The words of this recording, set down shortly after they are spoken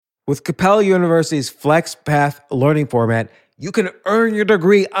With Capella University's FlexPath learning format, you can earn your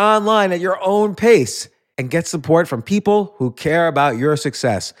degree online at your own pace and get support from people who care about your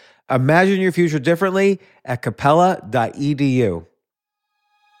success. Imagine your future differently at capella.edu.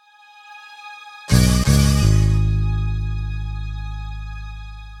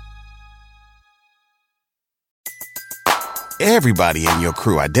 Everybody in your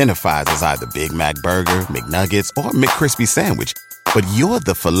crew identifies as either Big Mac Burger, McNuggets, or McCrispy Sandwich. But you're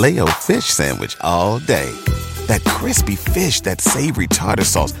the Filet-O-Fish Sandwich all day. That crispy fish, that savory tartar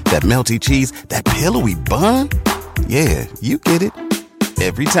sauce, that melty cheese, that pillowy bun. Yeah, you get it.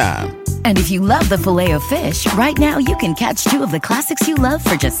 Every time. And if you love the Filet-O-Fish, right now you can catch two of the classics you love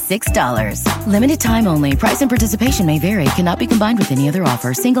for just $6. Limited time only. Price and participation may vary. Cannot be combined with any other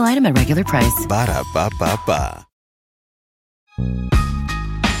offer. Single item at regular price. Ba-da-ba-ba-ba.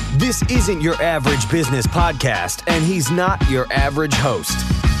 This isn't your average business podcast, and he's not your average host.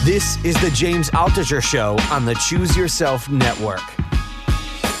 This is the James Altucher Show on the Choose Yourself Network.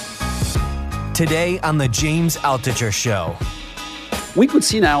 Today on the James Altucher Show. We could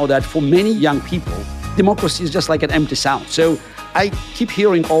see now that for many young people, democracy is just like an empty sound. So I keep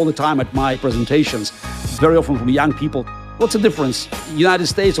hearing all the time at my presentations, very often from young people, what's the difference, United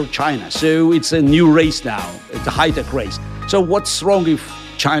States or China? So it's a new race now, it's a high-tech race. So what's wrong if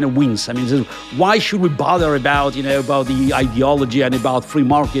China wins? I mean, why should we bother about the ideology and about free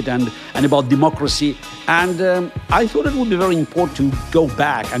market and about democracy? And I thought it would be very important to go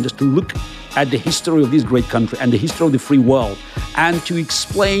back and just to look at the history of this great country and the history of the free world and to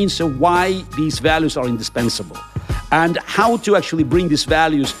explain why these values are indispensable and how to actually bring these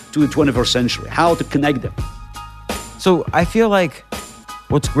values to the 21st century, how to connect them. So I feel like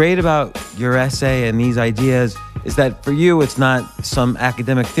what's great about your essay and these ideas is that for you, it's not some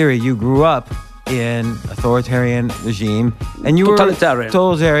academic theory. You grew up in authoritarian regime, and you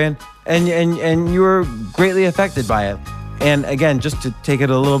totalitarian, and you were greatly affected by it. And again, just to take it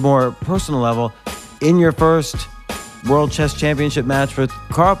a little more personal level, in your first World Chess Championship match with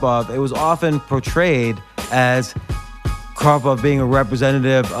Karpov, it was often portrayed as Karpov being a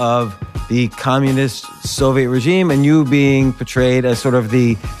representative of the communist Soviet regime, and you being portrayed as sort of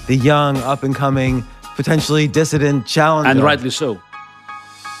the young, up-and-coming, potentially dissident challenger. And rightly so.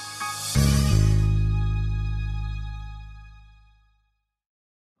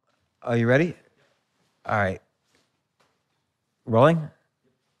 Are you ready? All right. Rolling?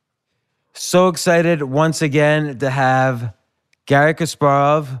 So excited once again to have Garry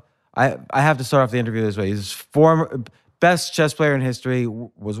Kasparov. I have to start off the interview this way. He's former best chess player in history,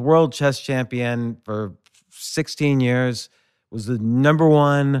 was world chess champion for 16 years, was the number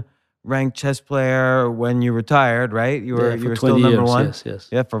one ranked chess player when you retired, right? You were still number one. Yes.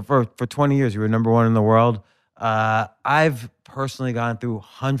 Yeah, for 20 years, you were number one in the world. I've personally gone through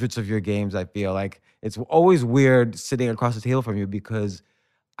hundreds of your games. I feel like it's always weird sitting across the table from you because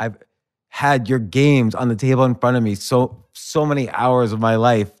I've had your games on the table in front of me so many hours of my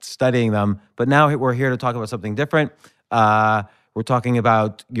life studying them. But now we're here to talk about something different. We're talking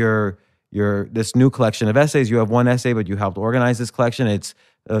about your this new collection of essays. You have one essay, but you helped organize this collection. It's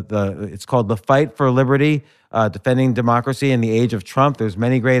called The Fight for Liberty, Defending Democracy in the Age of Trump. There's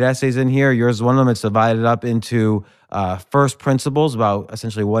many great essays in here. Yours is one of them. It's divided up into first principles about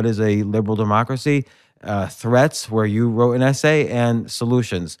essentially what is a liberal democracy, threats, where you wrote an essay, and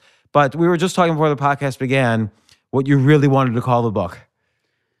solutions. But we were just talking before the podcast began what you really wanted to call the book.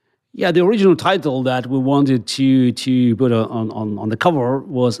 Yeah, the original title that we wanted to put on the cover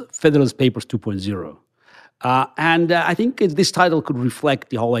was Federalist Papers 2.0. And I think this title could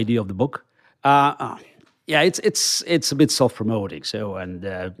reflect the whole idea of the book. It's a bit self-promoting. So, and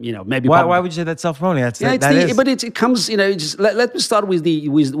maybe why would you say that's self-promoting? But it comes. Let me start with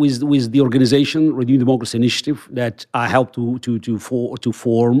the organization Renew Democracy Initiative that I helped to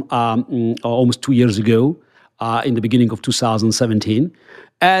form almost 2 years ago, in the beginning of 2017.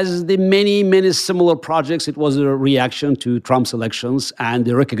 As the many similar projects, it was a reaction to Trump's elections and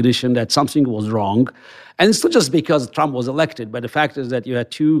the recognition that something was wrong. And it's not just because Trump was elected, but the fact is that you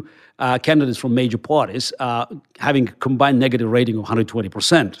had two candidates from major parties having a combined negative rating of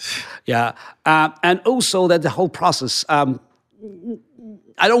 120%. Yeah, and also that the whole process.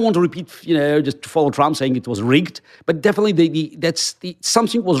 I don't want to repeat, just to follow Trump saying it was rigged, but definitely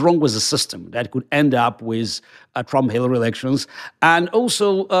something was wrong with the system that could end up with Trump-Hillary elections. And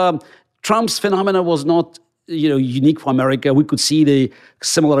also, Trump's phenomena was not, unique for America. We could see the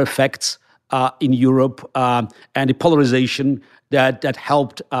similar effects in Europe and the polarization that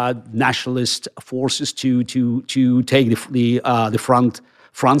helped nationalist forces to take the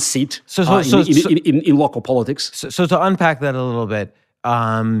front seat in local politics. So to unpack that a little bit.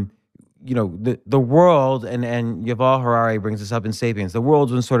 the world, and Yuval Harari brings this up in *Sapiens*. The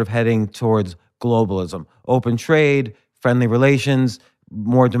world's been sort of heading towards globalism, open trade, friendly relations,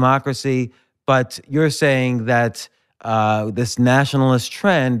 more democracy. But you're saying that this nationalist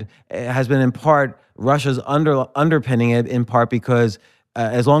trend has been in part Russia's underpinning it, in part because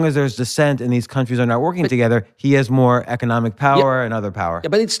as long as there's dissent and these countries are not working together, he has more economic power and other power. Yeah,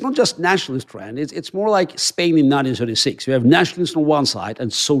 but it's not just nationalist trend. It's more like Spain in 1936. You have nationalists on one side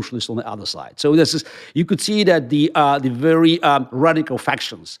and socialists on the other side. So you could see that the very radical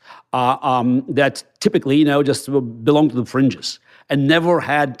factions that typically just belong to the fringes and never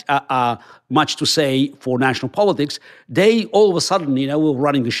had much to say for national politics, they all of a sudden were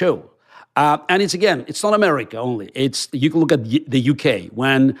running the show. And it's not America only. You can look at the UK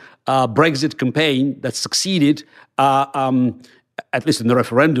when Brexit campaign that succeeded, at least in the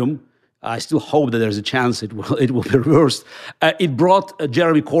referendum. I still hope that there's a chance it will be reversed. It brought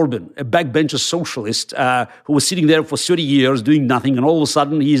Jeremy Corbyn, a backbencher socialist who was sitting there for 30 years doing nothing, and all of a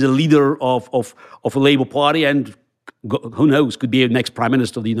sudden he's a leader of a Labour Party, and who knows, could be the next Prime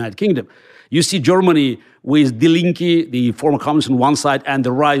Minister of the United Kingdom. You see Germany with Die Linke, the former communists on one side, and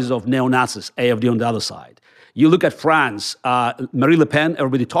the rise of neo-Nazis, AfD on the other side. You look at France, Marine Le Pen,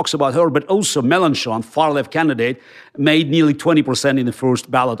 everybody talks about her, but also Mélenchon, far-left candidate, made nearly 20% in the first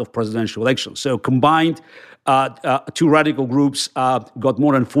ballot of presidential elections. So combined, two radical groups got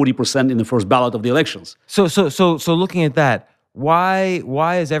more than 40% in the first ballot of the elections. So looking at that, why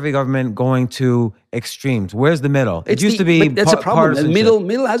is every government going to extremes? Where's the middle? It used to be that's a problem. The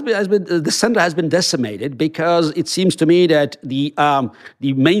middle has been the center has been decimated because it seems to me that the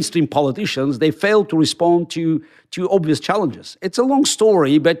mainstream politicians, they failed to respond to obvious challenges. It's a long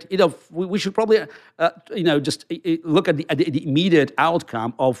story, but we should probably just look at the immediate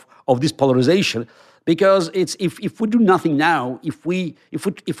outcome of this polarization. Because if we do nothing now, if we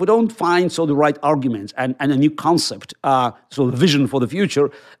don't find the right arguments and a new concept, the vision for the future,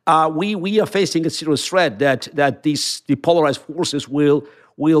 we are facing a serious threat that the polarized forces will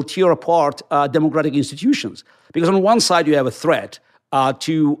tear apart democratic institutions. Because on one side you have a threat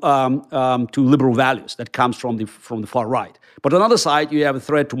to liberal values that comes from the far right, but on the other side you have a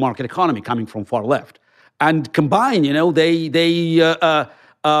threat to market economy coming from far left, and combined,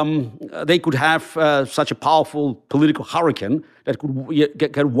 they could have such a powerful political hurricane that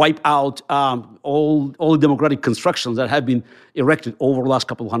could wipe out all the democratic constructions that have been erected over the last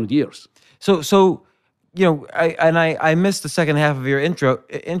couple of hundred years. So I missed the second half of your intro,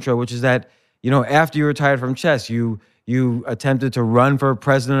 which is that after you retired from chess, you attempted to run for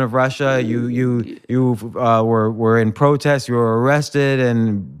president of Russia. You were in protest. You were arrested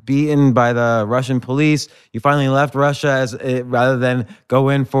and beaten by the Russian police. You finally left Russia rather than go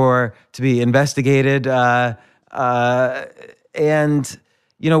in to be investigated. And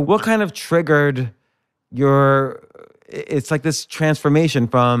what kind of triggered it's like this transformation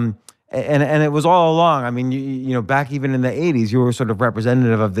from, and it was all along. I mean, back even in the 80s, you were sort of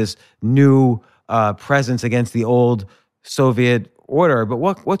representative of this new presence against the old Soviet order. But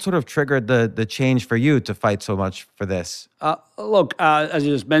what sort of triggered the change for you to fight so much for this? Look, as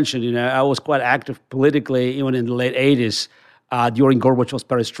you just mentioned, I was quite active politically even in the late 80s during Gorbachev's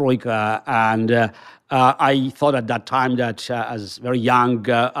perestroika, and I thought at that time that as a very young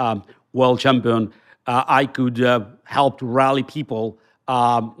world champion, I could help to rally people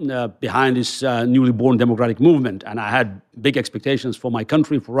behind this newly born democratic movement. And I had big expectations for my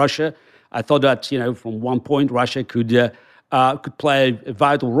country, for Russia. I thought that, from one point, Russia could play a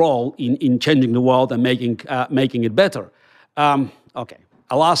vital role in changing the world and making it better. Okay,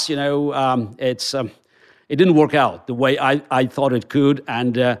 alas, it didn't work out the way I thought it could,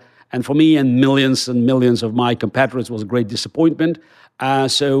 and for me and millions of my compatriots, it was a great disappointment.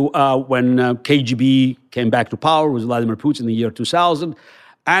 So when KGB came back to power with Vladimir Putin in the year 2000,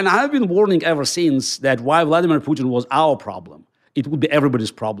 and I have been warning ever since that while Vladimir Putin was our problem, it would be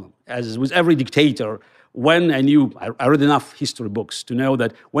everybody's problem. As with every dictator, I read enough history books to know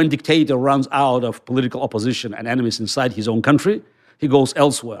that when dictator runs out of political opposition and enemies inside his own country, he goes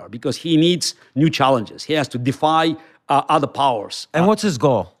elsewhere because he needs new challenges. He has to defy other powers. And what's his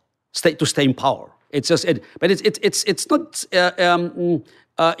goal? To stay in power. It's just, but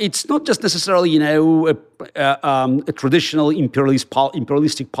it's not just necessarily a traditional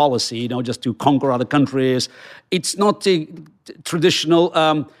imperialistic policy, just to conquer other countries. It's not a traditional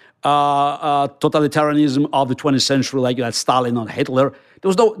totalitarianism of the 20th century like Stalin or Hitler.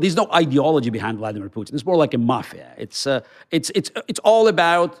 There's no ideology behind Vladimir Putin. It's more like a mafia. It's all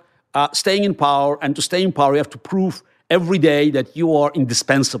about staying in power, and to stay in power, you have to prove every day that you are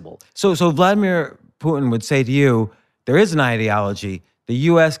indispensable. So Vladimir Putin would say to you, there is an ideology. the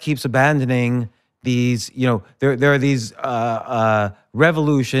U.S. keeps abandoning these, there are these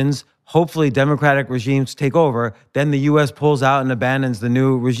revolutions. Hopefully democratic regimes take over. Then the U.S. pulls out and abandons the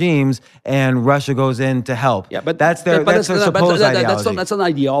new regimes, and Russia goes in to help. Yeah, but that's their supposed ideology. That's an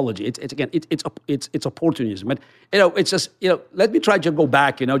ideology. It's opportunism. But it's just let me try to go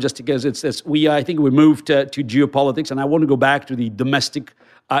back. Just because I think we moved to geopolitics, and I want to go back to the domestic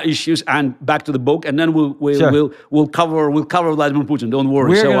issues and back to the book, and then we'll cover Vladimir Putin. Don't worry.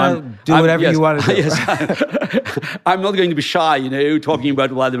 We're gonna do whatever you want to do. Yes, I'm not going to be shy, talking about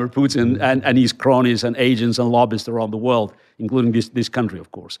Vladimir Putin and his cronies and agents and lobbyists around the world, including this country,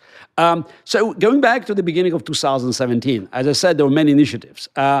 of course. So going back to the beginning of 2017, as I said, there were many initiatives.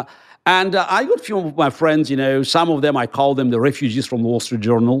 And I got a few of my friends, some of them, I call them the refugees from the Wall Street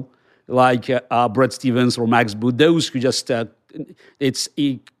Journal, like Bret Stephens or Max Boot, those who just, it's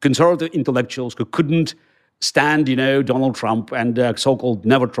conservative intellectuals who couldn't stand, Donald Trump and so-called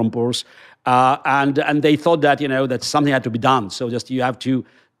never-Trumpers. And they thought that, that something had to be done. So just you have to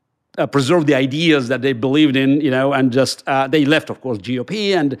preserve the ideas that they believed in, and just they left, of course,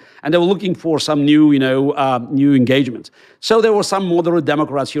 GOP, and they were looking for some new, new engagement. So there were some moderate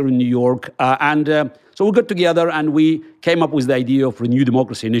Democrats here in New York, and so we got together and we came up with the idea of Renew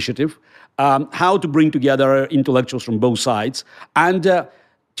Democracy Initiative, how to bring together intellectuals from both sides, and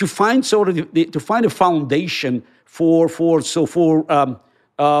to find to find a foundation for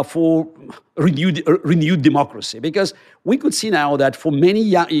renewed democracy, because we could see now that for many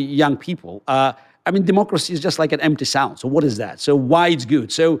young people, democracy is just like an empty sound. So what is that? So why it's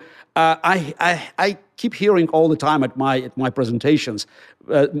good? So I keep hearing all the time at my presentations,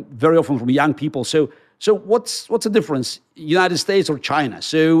 very often from young people. So what's the difference, United States or China?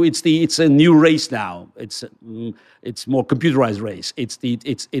 So it's a new race now. It's more computerized race. It's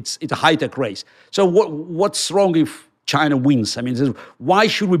a high-tech race. So what's wrong if China wins? Why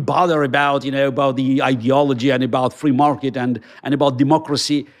should we bother about the ideology and about free market and about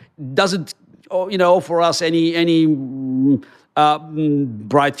democracy? Doesn't offer us any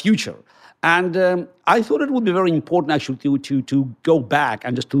bright future? And I thought it would be very important actually to go back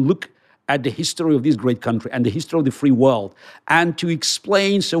and just to look at the history of this great country and the history of the free world, and to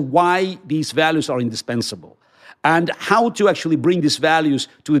explain why these values are indispensable, and how to actually bring these values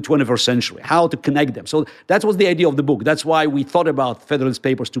to the 21st century, how to connect them. So that was the idea of the book. That's why we thought about Federalist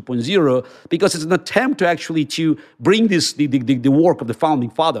Papers 2.0, because it's an attempt to bring the work of the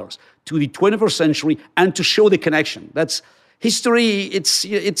founding fathers to the 21st century and to show the connection. That's history. It's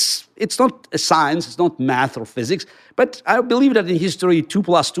not a science. It's not math or physics. But I believe that in history, 2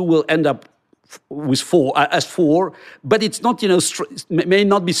 + 2 will end up with 4, but it's not, may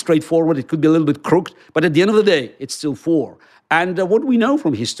not be straightforward. It could be a little bit crooked, but at the end of the day, it's still 4. And what we know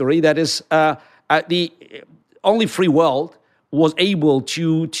from history, that is the only free world was able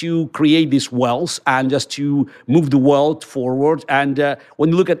to create this wealth and just to move the world forward. And when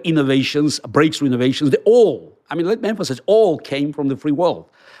you look at innovations, breakthrough innovations, they all, let me emphasize, all came from the free world.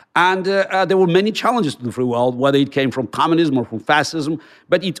 And there were many challenges to the free world, whether it came from communism or from fascism,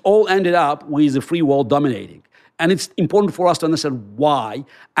 but it all ended up with the free world dominating. And it's important for us to understand why.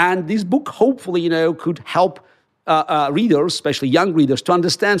 And this book, hopefully, could help readers, especially young readers, to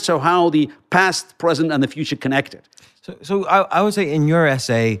understand how the past, present, and the future connected. So I would say in your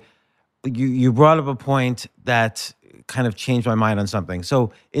essay, you brought up a point that kind of changed my mind on something.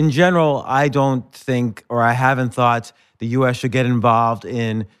 So in general, I don't think, or I haven't thought, the U.S. should get involved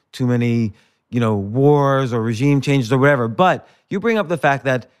in too many, wars or regime changes or whatever. But you bring up the fact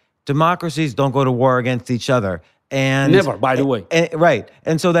that democracies don't go to war against each other. And never, by the way. Right.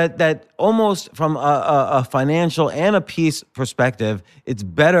 And so that almost from a financial and a peace perspective, it's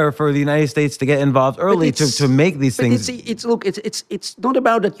better for the United States to get involved early to make these things. It's not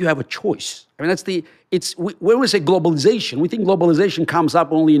about that you have a choice. When we say globalization, we think globalization comes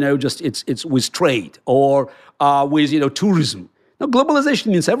up only, it's with trade or with, tourism. Now, globalization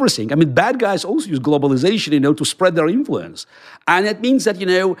means everything. Bad guys also use globalization, to spread their influence. And it means that,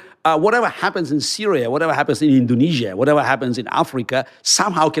 whatever happens in Syria, whatever happens in Indonesia, whatever happens in Africa,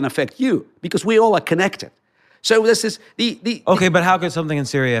 somehow can affect you, because we all are connected. So this is Okay, but how could something in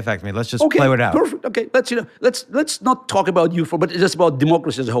Syria affect me? Let's just play it out. Perfect. Okay, let's not talk about you but just about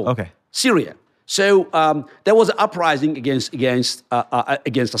democracy as a whole. Okay. Syria. So there was an uprising against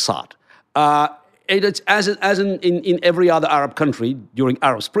Assad. As in every other Arab country during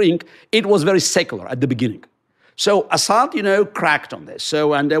Arab Spring, it was very secular at the beginning. So Assad, cracked on this.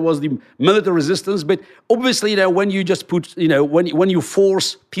 And there was the military resistance, but obviously, when you just put, when you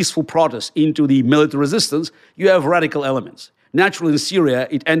force peaceful protests into the military resistance, you have radical elements. Naturally, in Syria,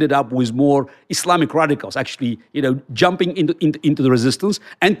 it ended up with more Islamic radicals actually, jumping into the resistance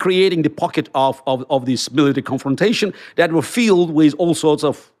and creating the pocket of this military confrontation that were filled with all sorts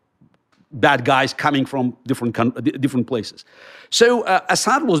of bad guys coming from different places. So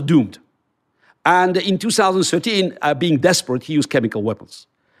Assad was doomed. And in 2013, being desperate, he used chemical weapons.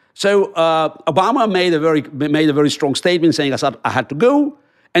 So Obama made a very strong statement saying, Assad, I had to go.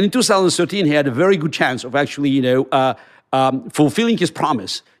 And in 2013, he had a very good chance of actually, fulfilling his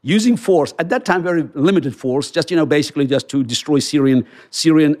promise, using force, at that time very limited force, just, basically just to destroy Syrian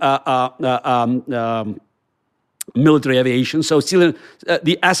military aviation. So still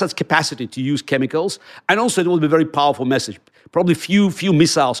the Assad's capacity to use chemicals, and also it will be a very powerful message. Probably few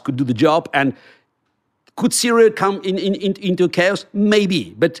missiles could do the job. And could Syria come into chaos?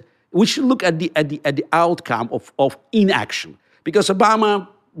 Maybe, but we should look at the outcome of inaction, because Obama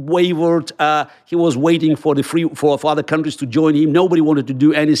wavered. He was waiting for other countries to join him. Nobody wanted to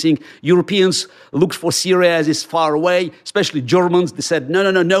do anything. Europeans looked for Syria as it's far away, especially Germans. They said,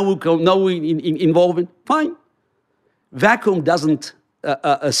 no involvement. Fine. Vacuum doesn't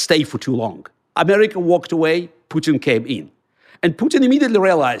stay for too long. America walked away, Putin came in. And Putin immediately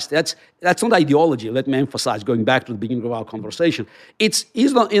realized that's not ideology. Let me emphasize, going back to the beginning of our conversation.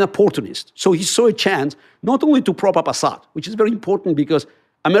 He's not an opportunist. So he saw a chance not only to prop up Assad, which is very important because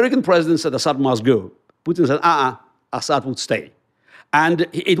American president said Assad must go. Putin said, Assad would stay. And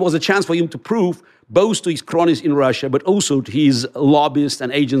it was a chance for him to prove both to his cronies in Russia, but also to his lobbyists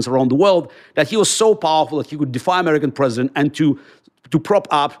and agents around the world, that he was so powerful that he could defy American president and to prop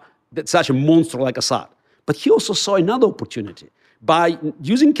up such a monster like Assad. But he also saw another opportunity by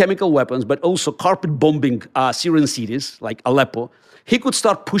using chemical weapons, but also carpet bombing Syrian cities like Aleppo. He could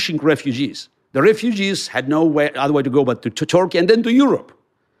start pushing refugees. The refugees had no other way to go but to Turkey and then to Europe.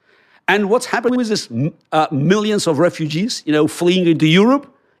 And what's happening with this millions of refugees, fleeing into Europe?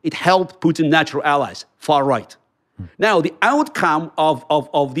 It helped Putin's natural allies, far right. Now, the outcome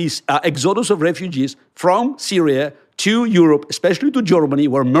of this exodus of refugees from Syria to Europe, especially to Germany,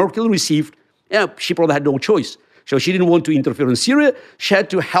 where Merkel received, she probably had no choice. So she didn't want to interfere in Syria. She had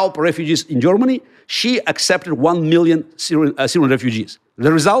to help refugees in Germany. She accepted 1 million Syrian refugees.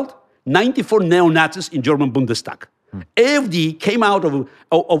 The result? 94 neo-Nazis in German Bundestag. AfD came out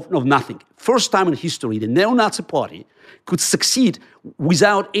of nothing. First time in history, the neo-Nazi party could succeed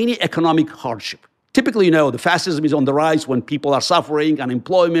without any economic hardship. Typically, the fascism is on the rise when people are suffering,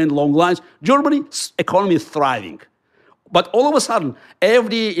 unemployment, long lines. Germany's economy is thriving. But all of a sudden,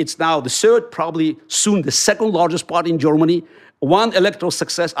 AfD, it's now the third, probably soon the second largest party in Germany. One electoral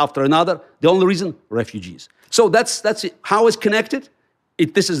success after another. The only reason, refugees. So that's it. How it's connected?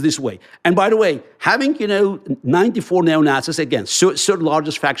 This is this way. And by the way, having 94 neo-Nazis, again, third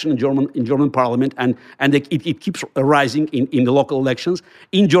largest faction in German parliament, and it keeps rising in the local elections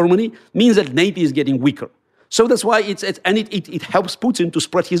in Germany, means that NATO is getting weaker. So that's why it helps Putin to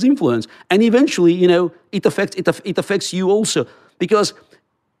spread his influence, and eventually, it affects you also, because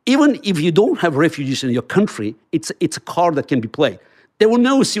even if you don't have refugees in your country, it's a card that can be played. There were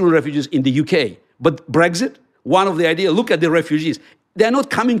no Syrian refugees in the UK, but Brexit, one of the ideas. Look at the refugees. They're not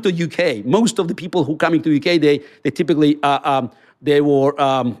coming to UK. Most of the people who coming to UK, they typically they were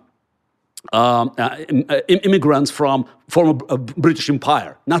immigrants from former British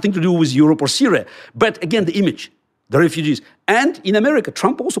Empire. Nothing to do with Europe or Syria. But again, the image, the refugees. And in America,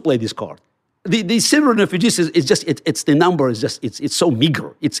 Trump also played this card. The Syrian refugees it's the number is just it's so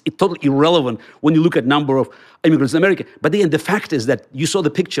meager. It's totally irrelevant when you look at number of immigrants in America. But again, the fact is that you saw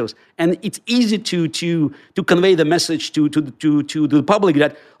the pictures, and it's easy to convey the message to the public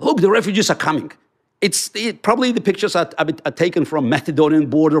that look, the refugees are coming. Probably the pictures are taken from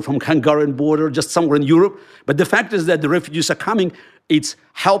Macedonian border, from Hungarian border, just somewhere in Europe. But the fact is that the refugees are coming. It's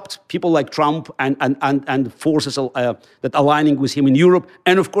helped people like Trump and forces that aligning with him in Europe,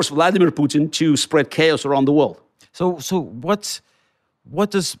 and of course Vladimir Putin, to spread chaos around the world. So what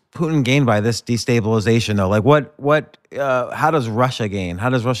does Putin gain by this destabilization, though? Like how does Russia gain? How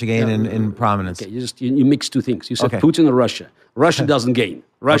does Russia gain in prominence? Okay, you mix two things. You said Okay. Putin and Russia. Russia doesn't gain.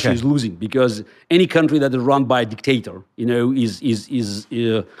 Russia is losing, because any country that is run by a dictator, is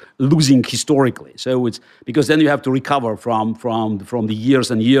losing historically. So it's because then you have to recover from the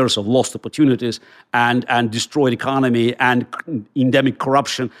years and years of lost opportunities and destroyed economy and endemic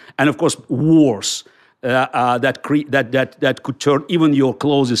corruption, and of course wars. That could turn even your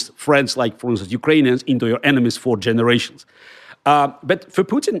closest friends, like for instance Ukrainians, into your enemies for generations. But for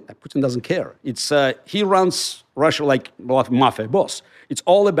Putin doesn't care. He runs Russia like a mafia boss. It's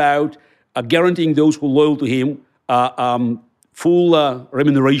all about guaranteeing those who are loyal to him full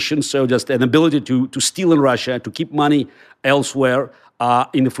remuneration, so just an ability to steal in Russia, to keep money elsewhere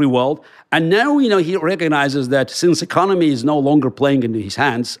in the free world. And now, he recognizes that since economy is no longer playing into his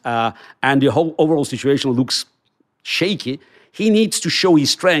hands and the whole overall situation looks shaky, he needs to show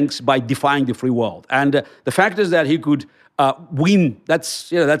his strengths by defying the free world. And the fact is that he could win.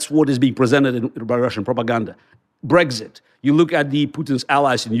 That's what is being presented by Russian propaganda. Brexit. You look at the Putin's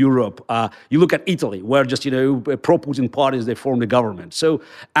allies in Europe. You look at Italy, where just pro-Putin parties, they form the government. So,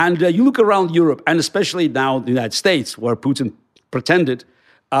 and you look around Europe, and especially now the United States, where Putin pretended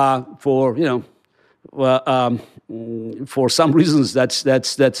for some reasons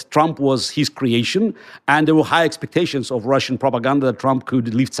that Trump was his creation, and there were high expectations of Russian propaganda that Trump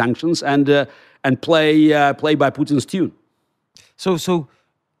could lift sanctions and play by Putin's tune. So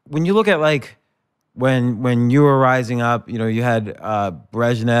when you look at like when you were rising up, you had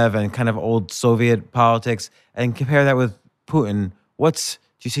Brezhnev and kind of old Soviet politics, and compare that with Putin.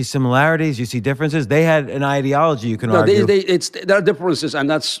 Do you see similarities? Do you see differences? They had an ideology, you can argue. There are differences, and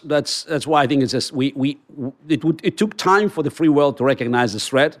that's why I think it's just it took time for the free world to recognize the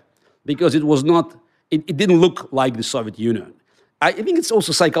threat, because it didn't look like the Soviet Union. I think it's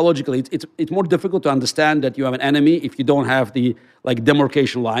also psychologically, it's more difficult to understand that you have an enemy if you don't have the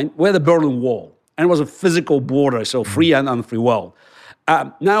demarcation line. We had the Berlin Wall, and it was a physical border, so free and unfree world.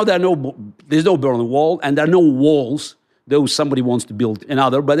 Now there's no Berlin Wall, and there are no walls, though somebody wants to build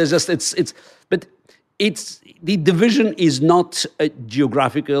another. But the division is not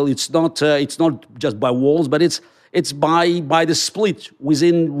geographical. It's not just by walls, but it's by the split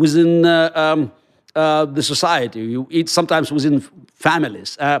within the society. It's sometimes within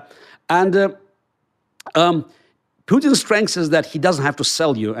families. Putin's strength is that he doesn't have to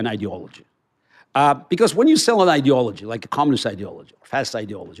sell you an ideology. Because when you sell an ideology, like a communist ideology, or fascist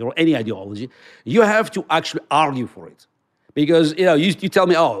ideology, or any ideology, you have to actually argue for it. Because, you tell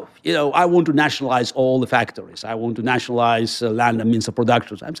me, I want to nationalize all the factories. I want to nationalize land and means of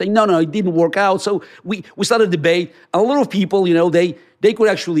production. I'm saying, no, it didn't work out. So we started a debate. A lot of people, they could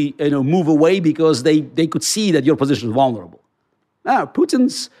actually, move away because they could see that your position is vulnerable. Now,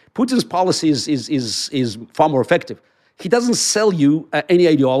 Putin's policy is far more effective. He doesn't sell you any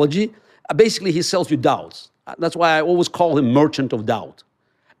ideology. Basically, he sells you doubts. That's why I always call him merchant of doubt.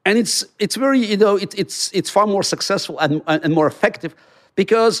 And it's very, it's far more successful and more effective,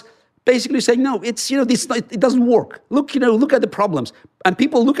 because basically saying, no, it doesn't work. Look at the problems, and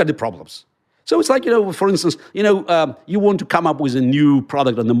people look at the problems. So it's like, for instance, you want to come up with a new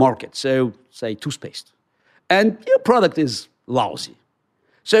product on the market. So say toothpaste, and your product is lousy.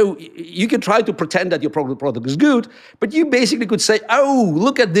 So you can try to pretend that your product is good, but you basically could say, oh,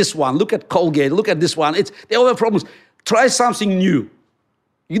 look at this one, look at Colgate, look at this one. They all have problems. Try something new.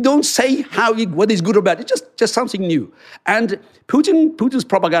 You don't say what is good or bad. It's just something new. And Putin's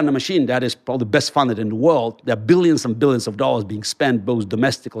propaganda machine, that is probably the best funded in the world, there are billions and billions of dollars being spent both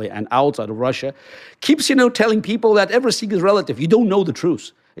domestically and outside of Russia, keeps, telling people that everything is relative. You don't know the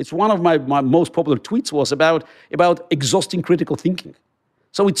truth. It's one of my most popular tweets was about exhausting critical thinking.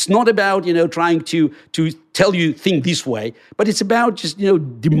 So it's not about, trying to tell you think this way, but it's about just,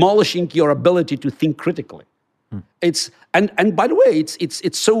 demolishing your ability to think critically. It's and by the way,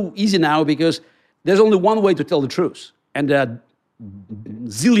 it's so easy now because there's only one way to tell the truth, and there are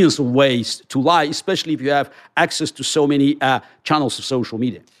zillions of ways to lie, especially if you have access to so many channels of social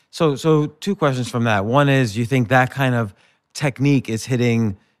media. So two questions from that. One is, you think that kind of technique is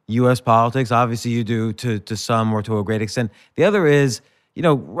hitting U.S. politics? Obviously, you do to some or to a great extent. The other is,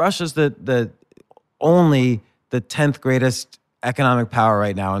 Russia's the only the 10th greatest economic power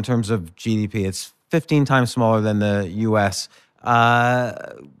right now in terms of GDP. It's 15 times smaller than the U.S.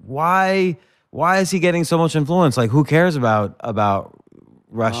 Why is he getting so much influence? Like, who cares about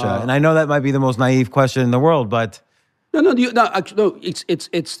Russia? And I know that might be the most naive question in the world, but no.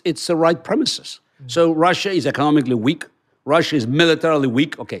 It's the right premises. So Russia is economically weak. Russia is militarily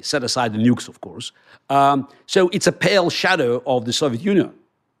weak. Okay, set aside the nukes, of course. So it's a pale shadow of the Soviet Union.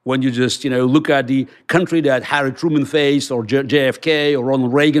 When you just, look at the country that Harry Truman faced, or JFK, or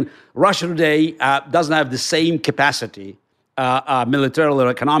Ronald Reagan, Russia today doesn't have the same capacity militarily or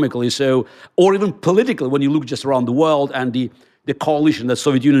economically, or even politically, when you look just around the world and the coalition that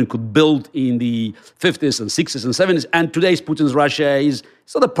Soviet Union could build in the 50s and 60s and 70s. And today's Putin's Russia is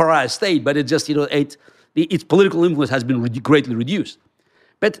not a pariah state, but it just, its political influence has been greatly reduced.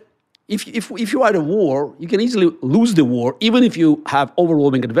 But if you are at a war, you can easily lose the war, even if you have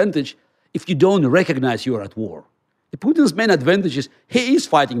overwhelming advantage, if you don't recognize you are at war. Putin's main advantage is he is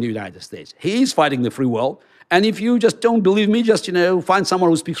fighting the United States. He is fighting the free world. And if you just don't believe me, just, find someone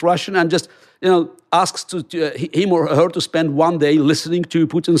who speaks Russian and just, asks him or her to spend one day listening to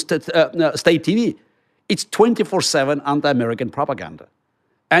Putin's state TV. It's 24/7 anti-American propaganda.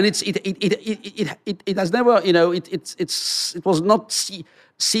 And it has never, it was not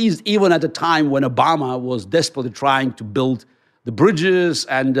seized even at a time when Obama was desperately trying to build the bridges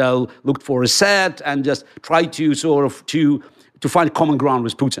and looked for a set and just tried to sort of to find common ground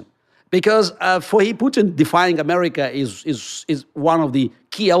with Putin. Because for Putin, defying America is one of the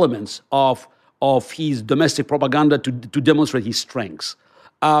key elements of his domestic propaganda to demonstrate his strengths.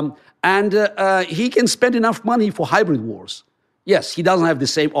 And he can spend enough money for hybrid wars. Yes, he doesn't have the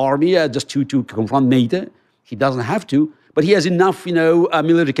same army just to confront NATO. He doesn't have to, but he has enough,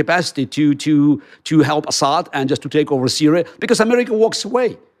 military capacity to help Assad and just to take over Syria because America walks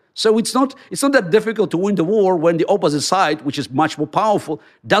away. So it's not that difficult to win the war when the opposite side, which is much more powerful,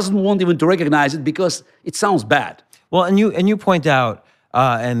 doesn't want even to recognize it because it sounds bad. Well, and you point out,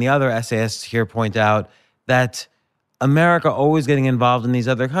 and the other essayists here point out that America always getting involved in these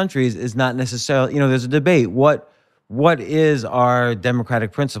other countries is not necessarily, there's a debate. What is our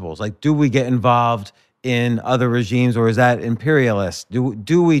democratic principles? Like, do we get involved in other regimes, or is that imperialist?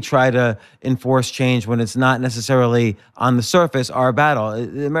 Do we try to enforce change when it's not necessarily on the surface our battle?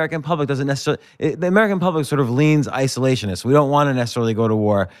 The American public doesn't necessarily. The American public sort of leans isolationist. We don't want to necessarily go to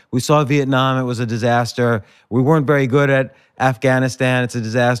war. We saw Vietnam; it was a disaster. We weren't very good at Afghanistan; it's a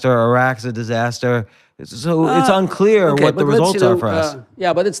disaster. Iraq's a disaster. So it's unclear what the results are for us.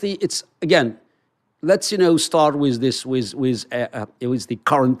 But it's again. Let's start with this with the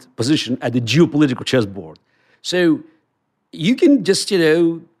current position at the geopolitical chessboard. So you can just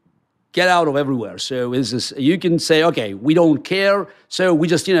get out of everywhere. So you can say, okay, we don't care. So we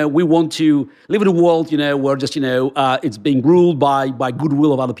just we want to live in a world where just it's being ruled by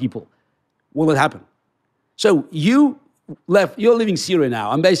goodwill of other people. What will happen? So you're leaving Syria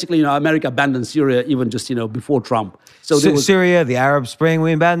now, and basically America abandoned Syria even just before Trump. So Syria, the Arab Spring,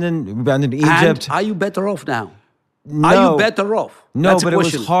 we abandoned Egypt. And are you better off now? No. Are you better off? No, but it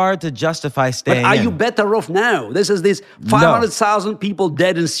was hard to justify staying. But are you better off now? This 500,000 people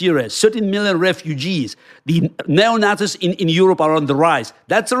dead in Syria, 13 million refugees. The neo-Nazis in Europe are on the rise.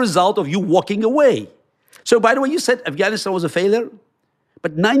 That's a result of you walking away. So, by the way, you said Afghanistan was a failure,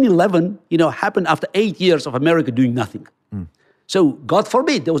 but 9/11, happened after 8 years of America doing nothing. So, God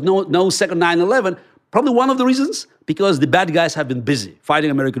forbid, there was no second 9/11. Probably one of the reasons, because the bad guys have been busy fighting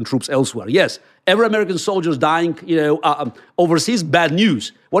American troops elsewhere. Yes, every American soldier is dying, overseas, bad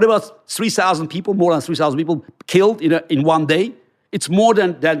news. What about 3,000 people, more than 3,000 people killed in one day? It's more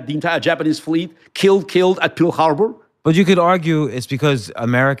than the entire Japanese fleet killed at Pearl Harbor. But you could argue it's because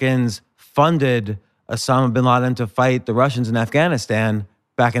Americans funded Osama bin Laden to fight the Russians in Afghanistan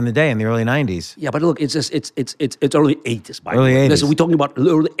back in the day, in the early 90s. Yeah, but look, it's early 80s, by the way. 80s. Listen, we're talking about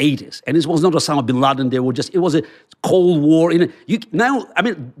early 80s. And it was not Osama bin Laden. It was a Cold War. Do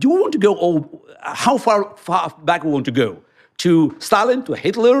you want to go, how far back we want to go? To Stalin, to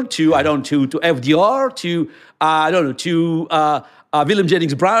Hitler, to FDR, to William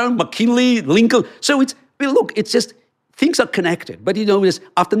Jennings Bryan, McKinley, Lincoln. So it's just, things are connected. But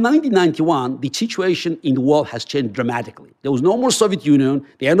after 1991, the situation in the world has changed dramatically. There was no more Soviet Union,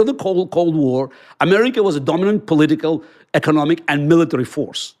 the end of the Cold War. America was a dominant political, economic, and military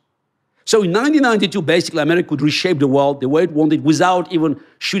force. So in 1992, basically, America could reshape the world the way it wanted without even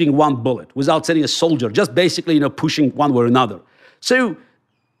shooting one bullet, without sending a soldier, just basically pushing one way or another. So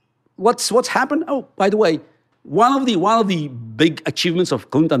what's happened? Oh, by the way, one of the big achievements of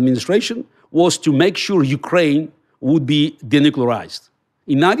Clinton administration was to make sure Ukraine would be denuclearized.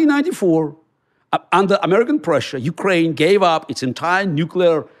 In 1994, under American pressure, Ukraine gave up its entire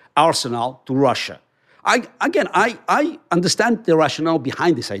nuclear arsenal to Russia. I understand the rationale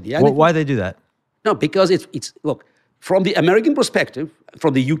behind this idea. Well, why they do that? No, because look, from the American perspective,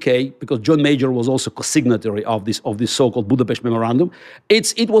 from the UK, because John Major was also co-signatory of this so-called Budapest Memorandum,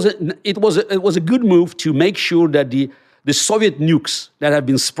 it was a good move to make sure that the Soviet nukes that have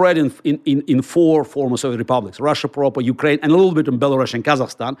been spread in four former Soviet republics, Russia proper, Ukraine, and a little bit in Belarus and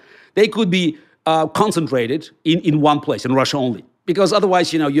Kazakhstan, they could be concentrated in one place, in Russia only. Because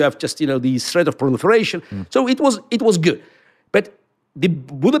otherwise, you have just, the threat of proliferation. So it was good. But the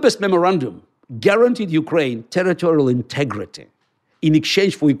Budapest Memorandum guaranteed Ukraine territorial integrity in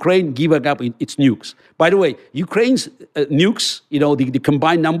exchange for Ukraine giving up its nukes. By the way, Ukraine's nukes, the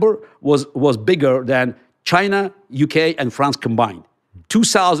combined number was bigger than China, UK, and France combined.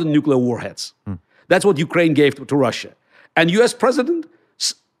 2,000 nuclear warheads. That's what Ukraine gave to Russia. And US president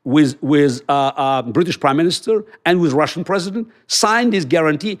with British Prime Minister and with Russian president signed this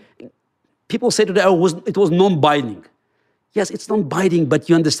guarantee people say today, it was non-binding. Yes, it's non-binding, but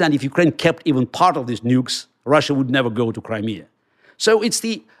you understand if Ukraine kept even part of these nukes, Russia would never go to Crimea. So it's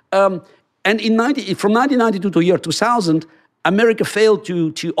the from 1992 to the year 2000, America failed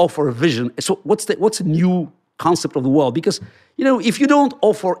to offer a vision. So what's a new concept of the world? Because if you don't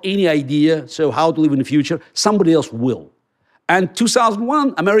offer any idea, so how to live in the future, somebody else will. And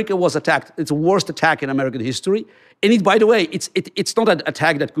 2001, America was attacked. It's the worst attack in American history. And by the way, it's not an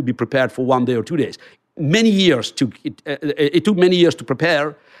attack that could be prepared for 1 day or 2 days. It took many years to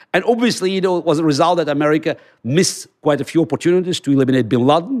prepare. And obviously, it was a result that America missed quite a few opportunities to eliminate bin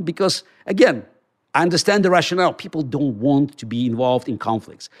Laden because, again, I understand the rationale. People don't want to be involved in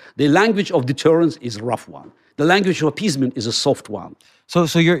conflicts. The language of deterrence is a rough one. The language of appeasement is a soft one.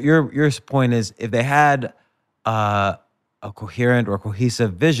 So your point is, if they had a coherent or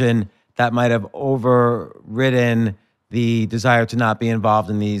cohesive vision, that might have overridden the desire to not be involved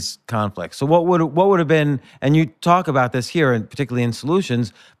in these conflicts. So what would have been, and you talk about this here, and particularly in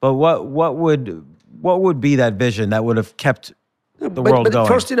solutions, but what would be that vision that would have kept the world going?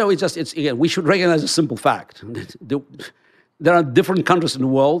 First, again, we should recognize a simple fact. There are different countries in the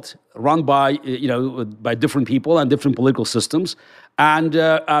world run by different people and different political systems, and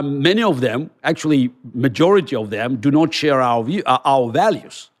many of them, actually majority of them, do not share our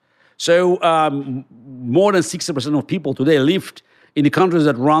values. So more than 60% of people today live in the countries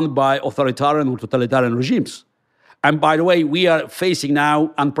that are run by authoritarian or totalitarian regimes. And by the way, we are facing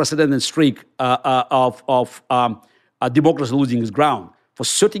now unprecedented streak of democracy losing its ground. For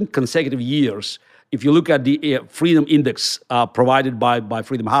certain consecutive years, if you look at the freedom index provided by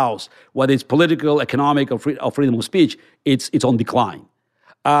Freedom House, whether it's political, economic, or freedom of speech, it's on decline.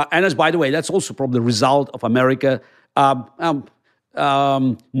 And as by the way, that's also probably the result of America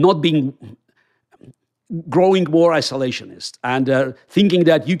not being growing more isolationist and thinking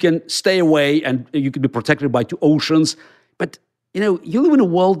that you can stay away and you can be protected by two oceans. But you live in a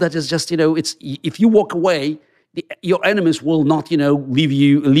world that is just it's if you walk away, your enemies will not leave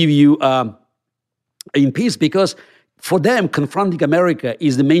you in peace, because for them confronting America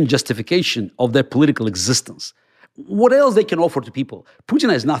is the main justification of their political existence. What else they can offer to people? Putin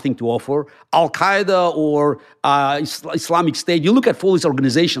has nothing to offer. Al-Qaeda or Islamic State, you look at all these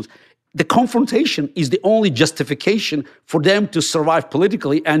organizations, the confrontation is the only justification for them to survive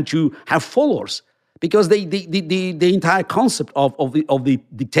politically and to have followers. Because the entire concept of the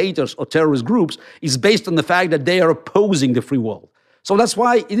dictators or terrorist groups is based on the fact that they are opposing the free world. So that's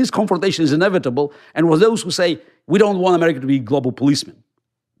why this confrontation is inevitable. And for those who say, we don't want America to be global policemen.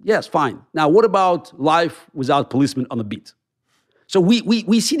 Yes, fine. Now, what about life without policemen on the beat? So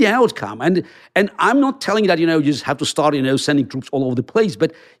we see the outcome. And I'm not telling you that, you just have to start, sending troops all over the place,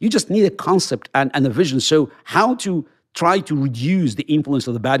 but you just need a concept and a vision. So how to try to reduce the influence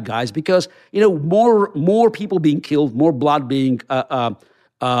of the bad guys, because, more people being killed, more blood being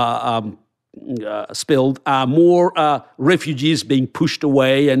spilled, more refugees being pushed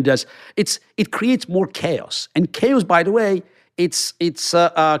away, and it creates more chaos. And chaos, by the way, it's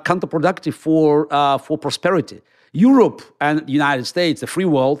counterproductive for prosperity. Europe and the United States, the free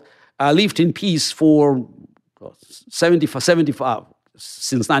world, lived in peace for 75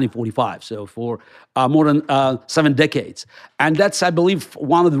 since 1945, so for more than 7 decades. And that's, I believe,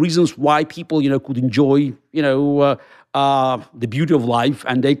 one of the reasons why people, could enjoy, the beauty of life,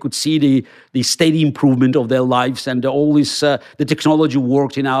 and they could see the steady improvement of their lives, and all this, the technology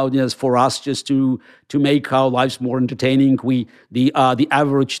worked for us just to make our lives more entertaining. The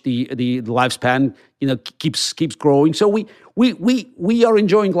average, the lifespan, keeps growing. So we are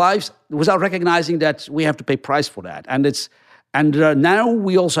enjoying lives without recognizing that we have to pay price for that, and now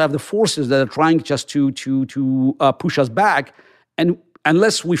we also have the forces that are trying just to push us back, and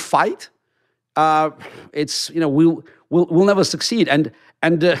unless we fight, we'll never succeed. And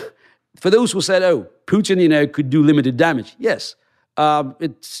for those who said, "Oh, Putin, could do limited damage," yes,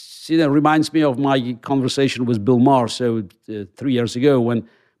 it reminds me of my conversation with Bill Maher. So 3 years ago,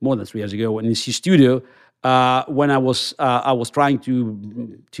 more than 3 years ago, in his studio, when I was trying to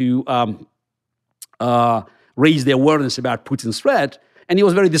raise the awareness about Putin's threat, and he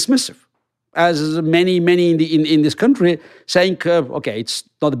was very dismissive, as many in this country, saying, okay, it's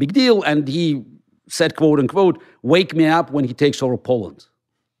not a big deal, and he said, quote unquote, "Wake me up when he takes over Poland."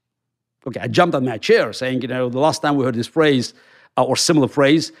 Okay, I jumped on my chair, saying, the last time we heard this phrase or similar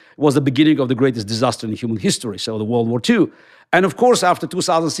phrase was the beginning of the greatest disaster in human history, so the World War II. And of course, after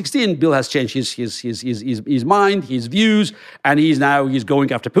 2016, Bill has changed his mind, his views, and he's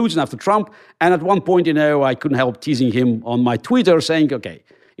going after Putin, after Trump. And at one point, I couldn't help teasing him on my Twitter, saying, okay,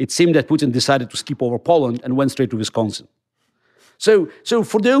 it seemed that Putin decided to skip over Poland and went straight to Wisconsin. So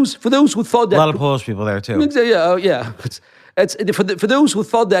for those who thought that A lot of Polish people there too. yeah. It's for those who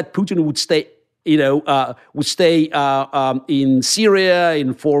thought that Putin would stay, in Syria,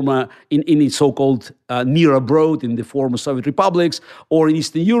 in the so-called near abroad, in the former Soviet republics, or in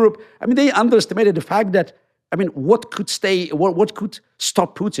Eastern Europe. I mean, they underestimated the fact that, what could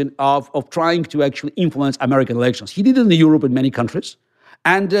stop Putin of trying to actually influence American elections? He did it in Europe in many countries.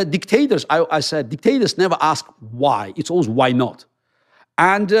 And dictators, I said, dictators never ask why. It's always why not.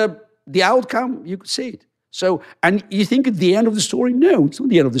 And the outcome, you could see it. So, and you think at the end of the story? No, it's not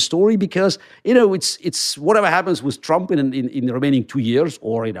the end of the story, because, it's whatever happens with Trump in the remaining 2 years,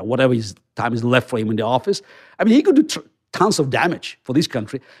 or, whatever his time is left for him in the office. He could do tons of damage for this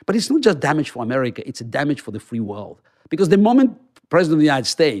country, but it's not just damage for America, it's a damage for the free world. Because the moment President of the United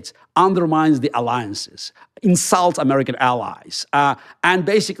States undermines the alliances, insults American allies, and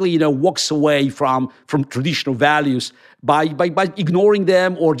basically, walks away from traditional values by ignoring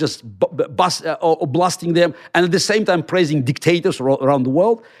them, or just or blasting them, and at the same time praising dictators around the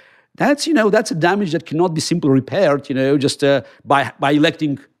world, that's a damage that cannot be simply repaired, just by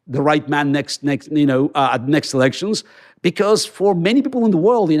electing the right man next at next elections. Because for many people in the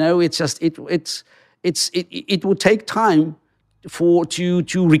world, it would take time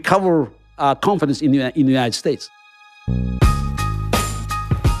to recover confidence in the United States.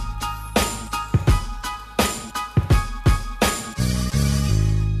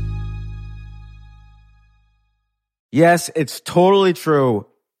 Yes, it's totally true.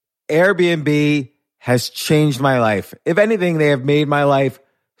 Airbnb has changed my life. If anything, they have made my life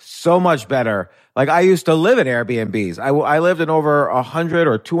so much better. Like, I used to live in Airbnbs. I lived in over 100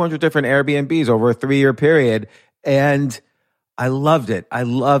 or 200 different Airbnbs over a 3-year period, and I loved it.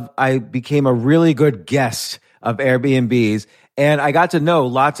 I became a really good guest of Airbnbs, and I got to know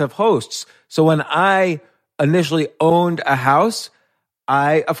lots of hosts. So when I initially owned a house,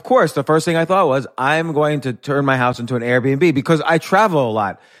 of course, the first thing I thought was, I'm going to turn my house into an Airbnb, because I travel a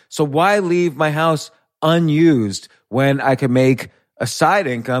lot. So why leave my house unused when I can make a side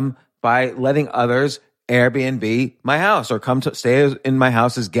income by letting others Airbnb my house, or come to stay in my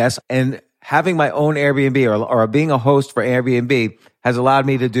house as guests? And having my own Airbnb, or being a host for Airbnb, has allowed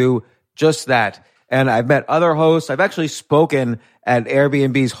me to do just that. And I've met other hosts. I've actually spoken at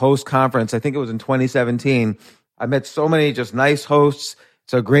Airbnb's host conference. I think it was in 2017. I met so many just nice hosts.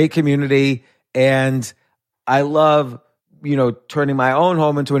 It's a great community. And I love, turning my own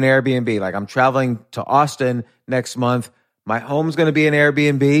home into an Airbnb. Like, I'm traveling to Austin next month. My home's going to be an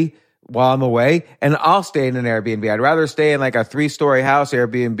Airbnb while I'm away, and I'll stay in an Airbnb. I'd rather stay in like a 3-story house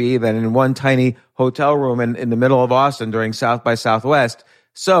Airbnb than in one tiny hotel room in the middle of Austin during South by Southwest.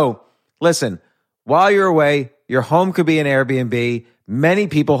 So listen, while you're away, your home could be an Airbnb. Many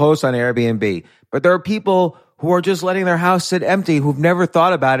people host on Airbnb, but there are people who are just letting their house sit empty, who've never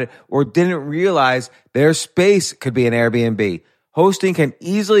thought about it or didn't realize their space could be an Airbnb. Hosting can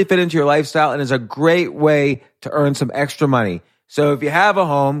easily fit into your lifestyle and is a great way to earn some extra money. So if you have a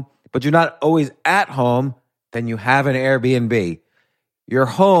home, but you're not always at home, then you have an Airbnb. Your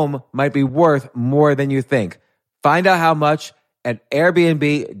home might be worth more than you think. Find out how much at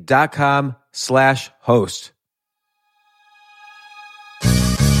airbnb.com/host.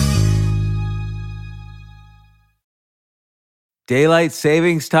 Daylight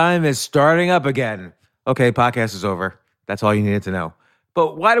savings time is starting up again. Okay, podcast is over. That's all you needed to know.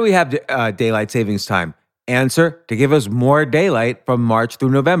 But why do we have daylight savings time? Answer: to give us more daylight from March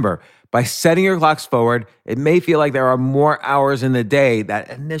through November. By setting your clocks forward, it may feel like there are more hours in the day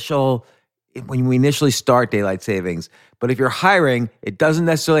when we initially start daylight savings. But if you're hiring, it doesn't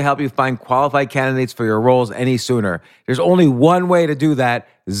necessarily help you find qualified candidates for your roles any sooner. There's only one way to do that: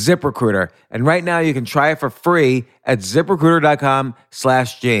 ZipRecruiter. And right now you can try it for free at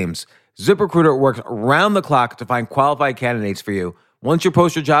ZipRecruiter.com/James. ZipRecruiter works around the clock to find qualified candidates for you. Once you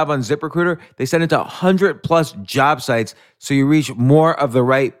post your job on ZipRecruiter, they send it to 100 plus job sites so you reach more of the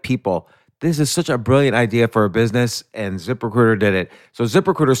right people. This is such a brilliant idea for a business, and ZipRecruiter did it. So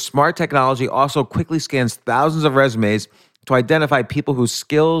ZipRecruiter's smart technology also quickly scans thousands of resumes to identify people whose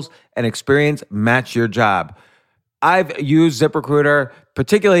skills and experience match your job. I've used ZipRecruiter,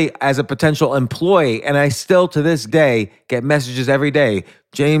 particularly as a potential employee, and I still, to this day, get messages every day.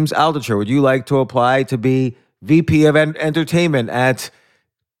 James Altucher, would you like to apply to be VP of Entertainment at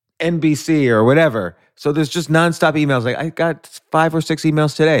NBC or whatever? So there's just nonstop emails. Like, I got 5 or 6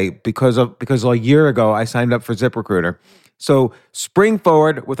 emails today because a year ago I signed up for ZipRecruiter. So spring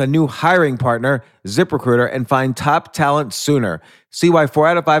forward with a new hiring partner, ZipRecruiter, and find top talent sooner. See why 4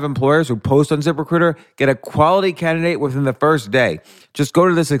 out of 5 employers who post on ZipRecruiter get a quality candidate within the first day. Just go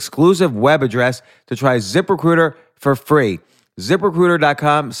to this exclusive web address to try ZipRecruiter for free.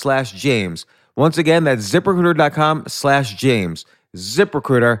 ZipRecruiter.com/James. Once again, that's ZipRecruiter.com/James.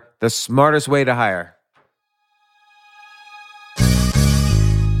 ZipRecruiter, the smartest way to hire.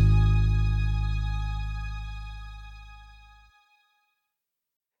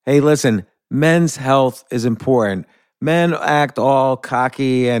 Hey, listen, men's health is important. Men act all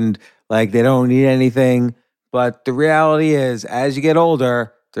cocky and like they don't need anything. But the reality is, as you get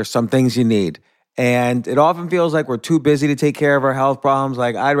older, there's some things you need. And it often feels like we're too busy to take care of our health problems.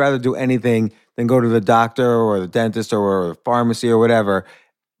 Like, I'd rather do anything than go to the doctor or the dentist or the pharmacy or whatever.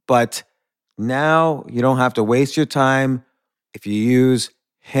 But now you don't have to waste your time if you use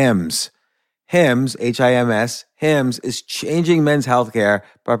Hims. Hims, Hims, Hims is changing men's healthcare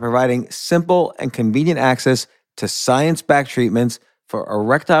by providing simple and convenient access to science-backed treatments for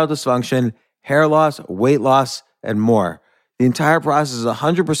erectile dysfunction, hair loss, weight loss, and more. The entire process is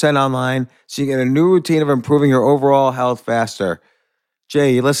 100% online, so you get a new routine of improving your overall health faster.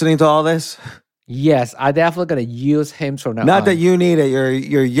 Jay, you listening to all this? Yes, I definitely gonna use Hims from now Not on. that you need it.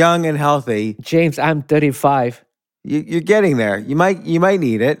 You're young and healthy. James, I'm 35. You're getting there. You might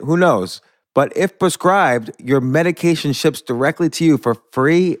need it. Who knows? But if prescribed, your medication ships directly to you for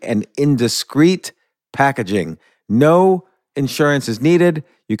free and in discreet packaging. No insurance is needed.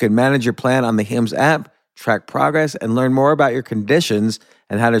 You can manage your plan on the Hims app, track progress, and learn more about your conditions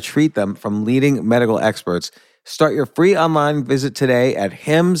and how to treat them from leading medical experts. Start your free online visit today at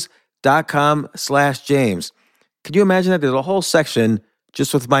hims.com/James. Could you imagine that? There's a whole section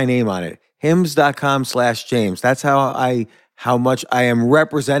just with my name on it. hims.com/James. That's how much I am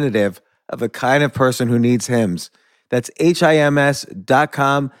representative of the kind of person who needs Hims. That's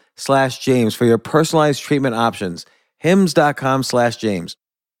HIMS.com/James for your personalized treatment options. HIMS.com/James.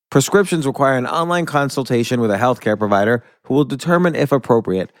 Prescriptions require an online consultation with a healthcare provider who will determine if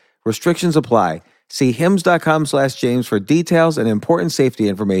appropriate. Restrictions apply. See HIMS.com/James for details and important safety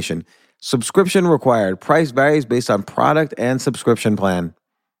information. Subscription required. Price varies based on product and subscription plan.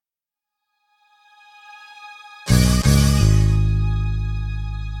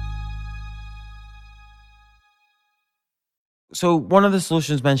 So one of the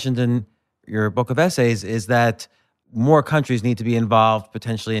solutions mentioned in your book of essays is that more countries need to be involved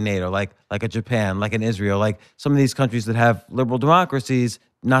potentially in NATO, like a Japan, like in Israel, like some of these countries that have liberal democracies,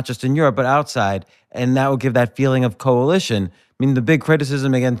 not just in Europe, but outside. And that would give that feeling of coalition. I mean, the big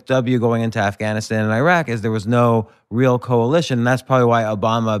criticism against W going into Afghanistan and Iraq is there was no real coalition. And that's probably why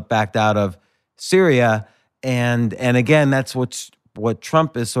Obama backed out of Syria. And again, that's what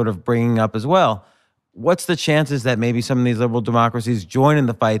Trump is sort of bringing up as well. What's the chances that maybe some of these liberal democracies join in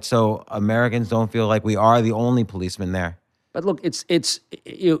the fight so Americans don't feel like we are the only policemen there? But look,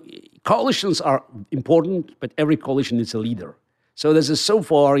 coalitions are important, but every coalition needs a leader. So so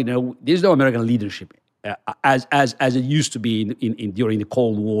far, there's no American leadership as it used to be in during the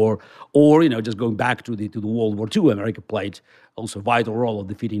Cold War, or just going back to the World War II. America played also a vital role of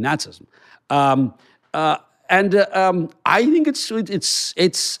defeating Nazism. And I think it's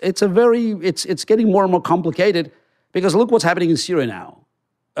getting more and more complicated because look what's happening in Syria now.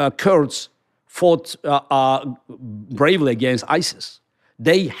 Kurds fought bravely against ISIS.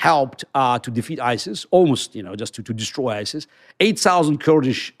 They helped to defeat ISIS, almost just to destroy ISIS. 8,000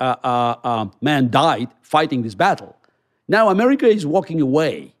 Kurdish men died fighting this battle. Now America is walking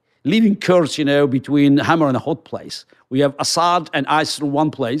away, leaving Kurds between a hammer and a hot place. We have Assad and ISIS in one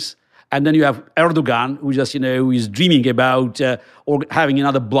place. And then you have Erdogan, who just, is dreaming about or having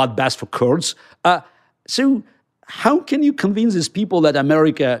another bloodbath for Kurds. So how can you convince these people that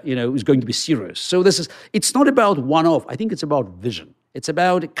America, is going to be serious? So it's not about one-off. I think it's about vision. It's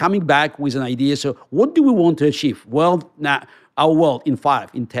about coming back with an idea. So what do we want to achieve? Well, now our world in 5,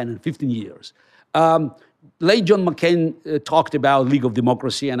 in 10, and 15 years. Late John McCain talked about League of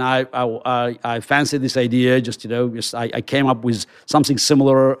Democracy, and I fancied this idea. I came up with something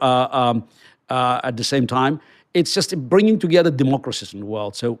similar at the same time. It's just bringing together democracies in the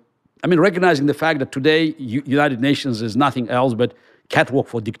world. So, recognizing the fact that today United Nations is nothing else but catwalk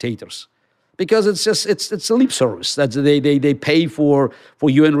for dictators, because it's a lip service that they pay for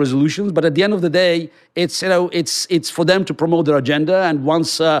UN resolutions, but at the end of the day, it's for them to promote their agenda, and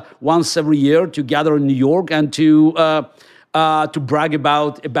once every year to gather in New York and to brag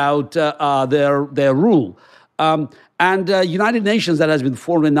about their rule. And United Nations that has been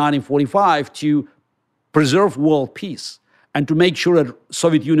formed in 1945 to preserve world peace and to make sure that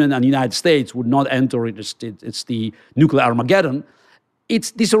Soviet Union and the United States would not enter it's the nuclear Armageddon.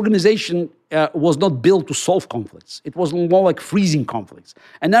 This organization was not built to solve conflicts. It was more like freezing conflicts.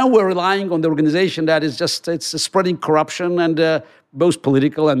 And now we're relying on the organization that is it's spreading corruption and both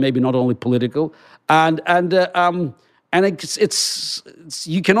political and maybe not only political. And and it's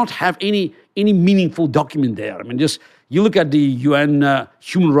you cannot have any meaningful document there. I mean, just you look at the UN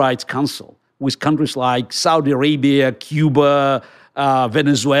Human Rights Council with countries like Saudi Arabia, Cuba,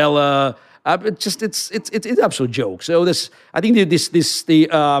 Venezuela. It's an absolute joke. So I think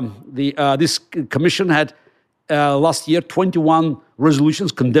this commission had last year 21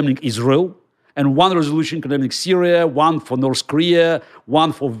 resolutions condemning Israel, and one resolution condemning Syria, one for North Korea,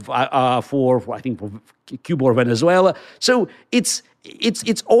 one for I think for Cuba or Venezuela. So it's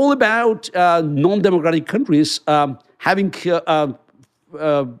all about non-democratic countries having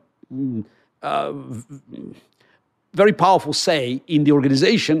very powerful say in the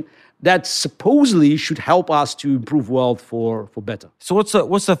organization that supposedly should help us to improve world for better. So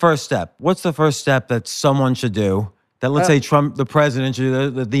what's the first step? What's the first step that someone should do? That let's say Trump, the president,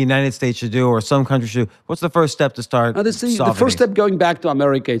 should do, the United States should do, or some country should do. What's the first step to start solving the first step going back to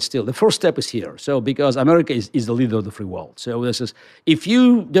America, it's still, the first step is here. So because America is the leader of the free world. So this is, if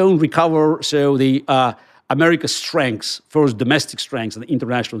you don't recover, so the America's strengths, first domestic strengths and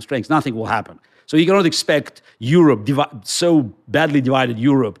international strengths, nothing will happen. So you cannot expect Europe, so badly divided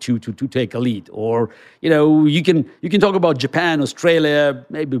Europe, to take a lead. Or you can talk about Japan, Australia,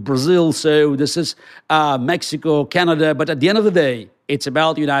 maybe Brazil. So this is Mexico, Canada. But at the end of the day, it's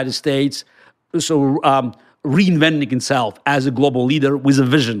about the United States. So reinventing itself as a global leader with a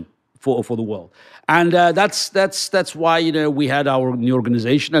vision for the world. And that's why we had our new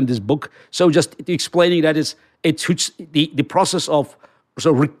organization and this book. So just explaining that it's the process of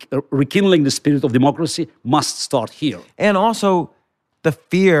rekindling the spirit of democracy must start here. And also the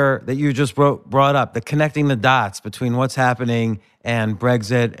fear that you just brought up, the connecting the dots between what's happening and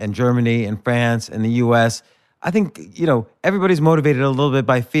Brexit and Germany and France and the US. I think, everybody's motivated a little bit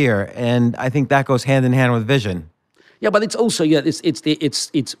by fear. And I think that goes hand in hand with vision. Yeah, but it's also,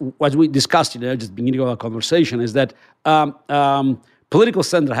 it's what we discussed, just beginning of our conversation, is that political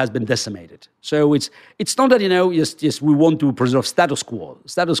center has been decimated. So it's not that just we want to preserve status quo.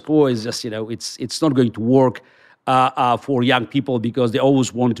 Status quo is just it's not going to work for young people because they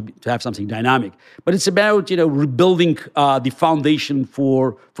always want to have something dynamic. But it's about rebuilding the foundation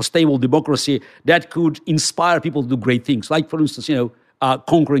for stable democracy that could inspire people to do great things, like for instance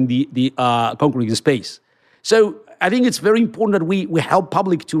conquering the space. So I think it's very important that we help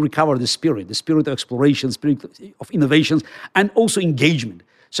public to recover the spirit of exploration, spirit of innovations, and also engagement.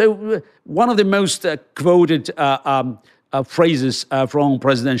 So one of the most quoted phrases from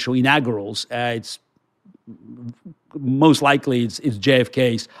presidential inaugurals, it's most likely it's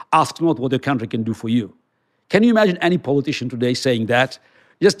JFK's, "Ask not what your country can do for you." Can you imagine any politician today saying that?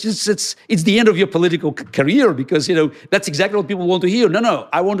 Just it's the end of your political career because that's exactly what people want to hear. No,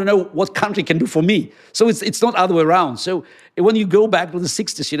 I want to know what country can do for me. So it's not other way around. So when you go back to the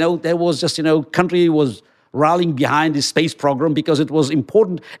 60s, there was just country was rallying behind the space program because it was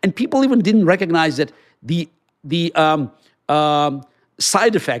important, and people even didn't recognize that the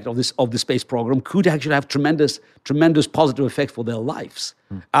side effect of the space program could actually have tremendous positive effect for their lives,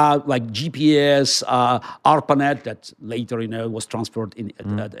 like GPS, ARPANET that later was transformed in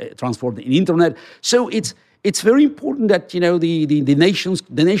internet. So it's very important that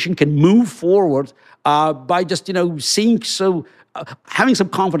the nation can move forward by just having some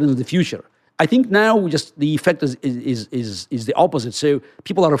confidence in the future. I think now just the effect is the opposite. So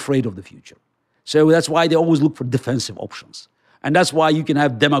people are afraid of the future. So that's why they always look for defensive options. And that's why you can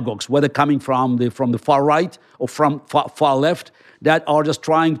have demagogues, whether coming from the far right or from far left, that are just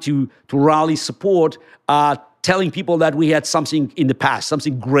trying to rally support, telling people that we had something in the past,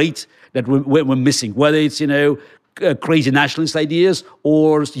 something great that we're missing, whether it's crazy nationalist ideas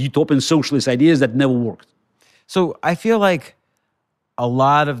or utopian socialist ideas that never worked. So I feel like a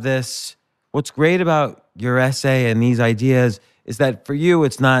lot of this, what's great about your essay and these ideas is that for you,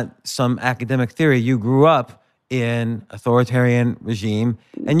 it's not some academic theory. You grew up in authoritarian regime,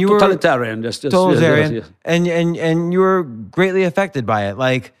 and you totalitarian, yes. And you were greatly affected by it.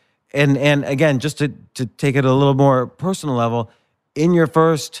 Like, and again, just to take it a little more personal level, in your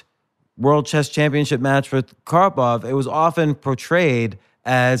first World Chess Championship match with Karpov, it was often portrayed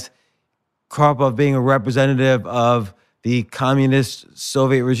as Karpov being a representative of the communist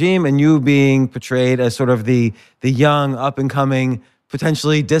Soviet regime, and you being portrayed as sort of the young, up and coming,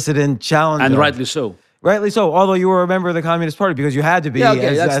 potentially dissident challenger, and rightly so. Rightly so, although you were a member of the Communist Party because you had to be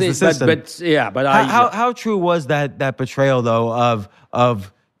as the system. How true was that portrayal though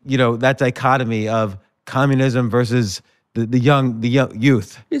of that dichotomy of communism versus the young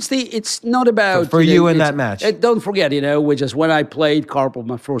youth? It's not about for you in that match. Don't forget, which is when I played Karpov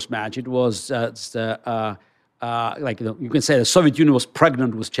my first match. It was you can say the Soviet Union was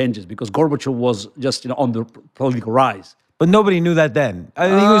pregnant with changes because Gorbachev was just on the political rise. But nobody knew that then. I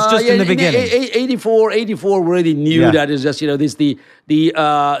mean, he was just in the beginning. 84, we already knew that it's just the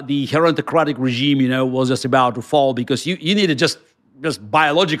gerontocratic regime was just about to fall because you needed just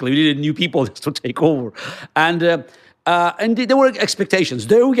biologically you needed new people to take over, and there were expectations.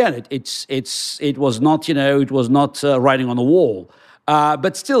 Though again, it was not writing on the wall,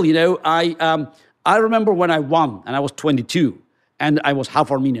 but still I remember when I won and I was 22. And I was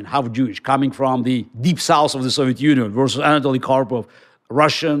half Armenian, half Jewish, coming from the deep south of the Soviet Union versus Anatoly Karpov,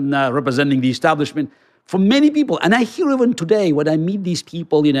 Russian, representing the establishment. For many people, and I hear even today when I meet these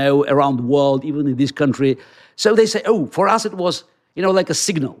people, around the world, even in this country, so they say, oh, for us it was, like a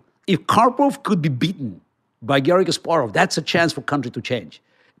signal. If Karpov could be beaten by Garry Kasparov, that's a chance for country to change.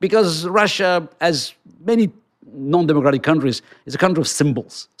 Because Russia, as many non-democratic countries, is a country of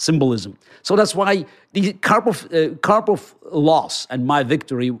symbolism. So that's why the Karpov loss and my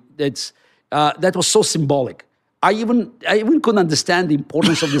victory, that was so symbolic. I even couldn't understand the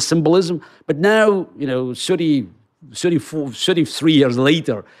importance of the symbolism, but now 33 years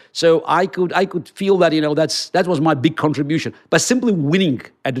later, so I could feel that that was my big contribution by simply winning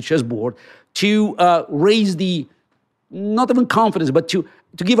at the chessboard to raise the not even confidence, but to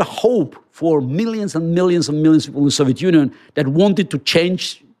give a hope for millions and millions and millions of people in the Soviet Union that wanted to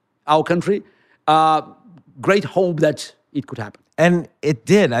change our country. Great hope that it could happen. And it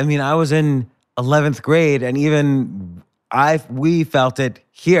did. I mean, I was in 11th grade, and even we felt it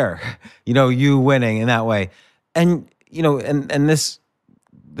here, you winning in that way. And, and this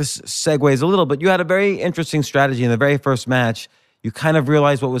segues a little, but you had a very interesting strategy in the very first match. You kind of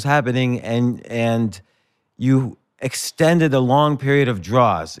realized what was happening, and you extended a long period of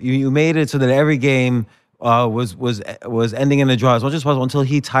draws. You made it so that every game was ending in a draw as much as possible until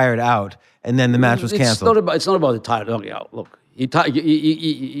he tired out, and then the match was canceled. It's not about the tired out. Look, he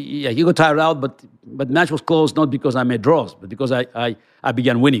got tired out, but the match was closed not because I made draws, but because I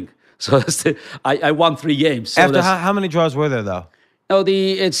began winning. So I won 3 games. So after how many draws were there though? No,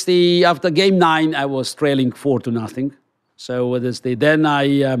 after game 9 I was trailing 4-0. So then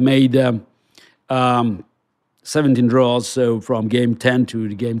I made 17 draws, so from game 10 to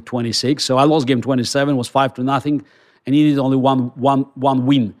the game 26. So I lost game 27, was 5-0, and he needed only one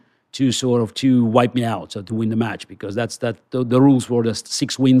win to wipe me out, so to win the match, because the rules were just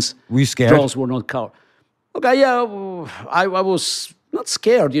 6 wins. Were you scared? Draws were not covered. Okay, yeah, I was not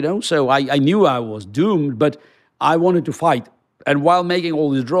scared, So I knew I was doomed, but I wanted to fight. And while making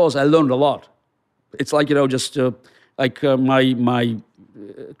all these draws, I learned a lot. It's like, my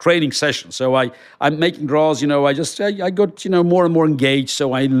training session. So I'm making draws, I got, more and more engaged.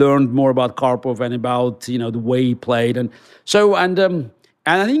 So I learned more about Karpov and about, the way he played. And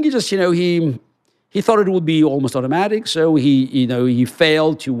I think he just, he thought it would be almost automatic. So he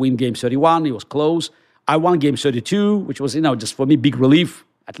failed to win game 31. He was close. I won game 32, which was, just for me, big relief.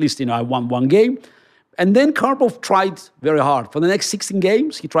 At least, I won 1 game. And then Karpov tried very hard. For the next 16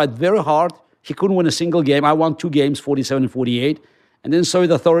 games, he tried very hard. He couldn't win a single game. I won 2 games, 47 and 48. And then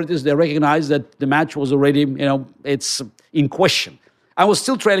Soviet authorities, they recognized that the match was already, it's in question. I was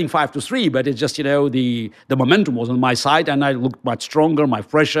still trailing 5-3, but it's just, the momentum was on my side, and I looked much stronger, much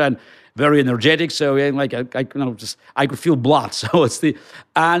fresher, and very energetic. So I could feel blood. So it's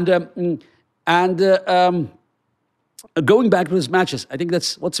going back to these matches, I think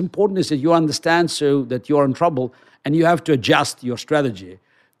that's what's important is that you understand so that you're in trouble, and you have to adjust your strategy.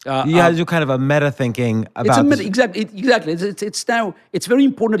 You have to do kind of a meta thinking about this. Exactly. It's very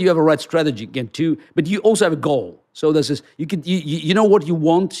important that you have a right strategy again too, but you also have a goal. So this is you know what you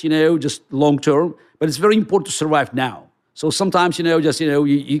want, just long term, but it's very important to survive now. So sometimes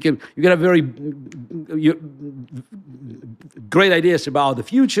you get a very great ideas about the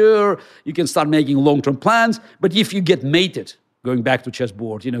future. You can start making long term plans, but if you get mated, going back to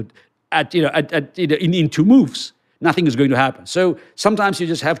chessboard, in 2 moves, nothing is going to happen. So sometimes you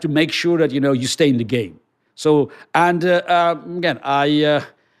just have to make sure that you stay in the game. So again,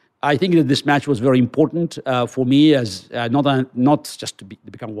 I think that this match was very important for me as not just to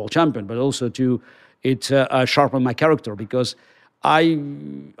become a world champion, but also to sharpen my character, because I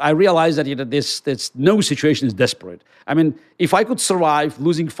realized that this no situation is desperate. I mean, if I could survive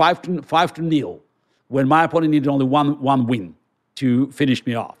losing 5-0 when my opponent needed only one win to finish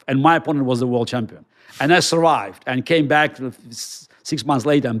me off, and my opponent was the world champion. And I survived and came back 6 months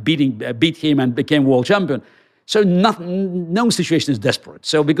later and beat him and became world champion. So no situation is desperate.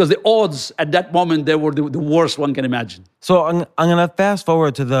 So because the odds at that moment, they were the worst one can imagine. So I'm going to fast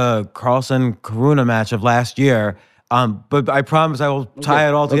forward to the Carlsen-Karuna match of last year. But I promise I will tie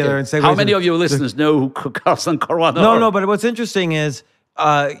it all together and say. How many of your listeners know who Carlsen Caruana are? No. But what's interesting is,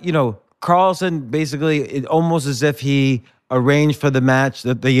 Carlsen basically, it almost as if he arranged for the match,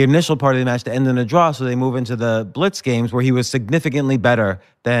 the initial part of the match to end in a draw, so they move into the blitz games where he was significantly better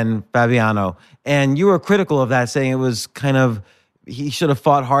than Fabiano. And you were critical of that, saying it was kind of, he should have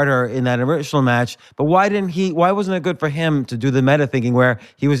fought harder in that original match. But why wasn't it good for him to do the meta thinking where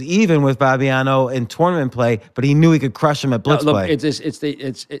he was even with Fabiano in tournament play, but he knew he could crush him at blitz play?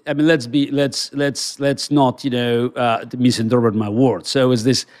 I mean, let's not, misinterpret my words. So is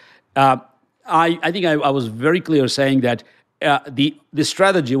this, I think I was very clear saying that the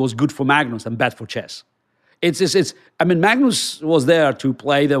strategy was good for Magnus and bad for chess. Magnus was there to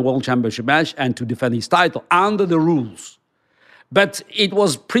play the World Championship match and to defend his title under the rules. But it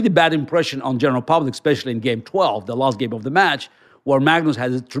was pretty bad impression on general public, especially in game 12, the last game of the match, where Magnus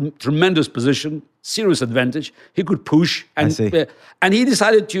had a tremendous position, serious advantage. He could push, and he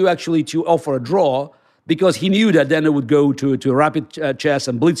decided to offer a draw because he knew that then it would go to rapid chess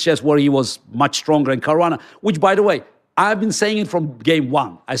and blitz chess, where he was much stronger than Caruana. Which, by the way, I've been saying it from game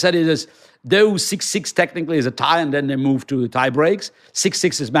one. I said it as though 6-6 technically is a tie, and then they moved to tie breaks.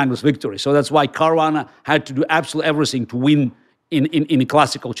 6-6 is Magnus' victory. So that's why Caruana had to do absolutely everything to win in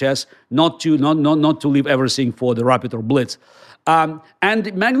classical chess, not to leave everything for the rapid or blitz. And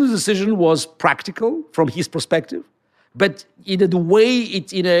Magnus' decision was practical from his perspective, but the way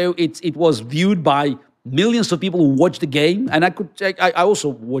it was viewed by millions of people who watched the game, and I also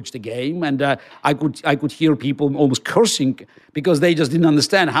watched the game, and I could hear people almost cursing because they just didn't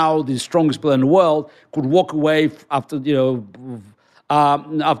understand how the strongest player in the world could walk away after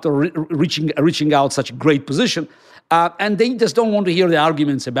reaching out such a great position. And they just don't want to hear the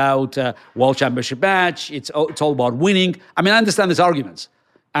arguments about World Championship match. It's all about winning. I mean, I understand these arguments.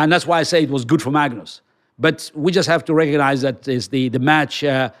 And that's why I say it was good for Magnus. But we just have to recognize that the match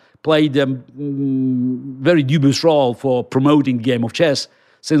played a very dubious role for promoting the game of chess,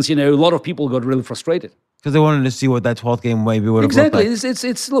 since, a lot of people got really frustrated. Because they wanted to see what that 12th game maybe would have looked like.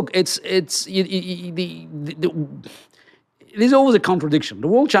 There's always a contradiction. The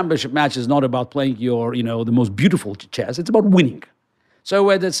World Championship match is not about playing your, the most beautiful chess. It's about winning.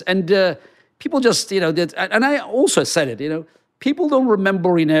 So people just, and I also said it, people don't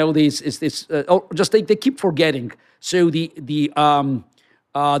remember, they keep forgetting. So the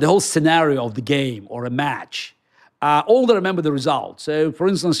whole scenario of the game or a match, all they remember the result. So, for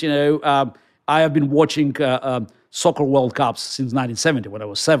instance, I have been watching soccer World Cups since 1970 when I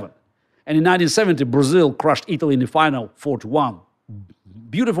was 7. And in 1970, Brazil crushed Italy in the final 4-1.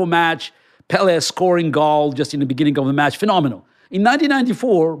 Beautiful match. Pelé scoring goal just in the beginning of the match. Phenomenal. In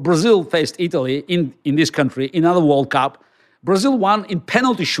 1994, Brazil faced Italy in this country in another World Cup. Brazil won in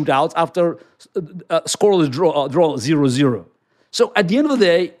penalty shootouts after scoreless draw 0-0. So at the end of the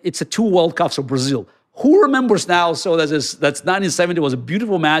day, it's 2 World Cups for Brazil. Who remembers now? So that's 1970 was a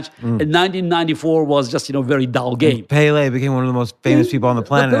beautiful match, and 1994 was just a very dull game. And Pele became one of the most famous people on the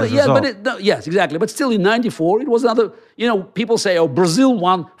planet as a result. Yes, exactly. But still, in '94, it was another. People say, "Oh, Brazil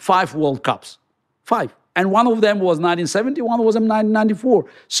won 5 World Cups, 5, and one of them was 1970, one was 1994."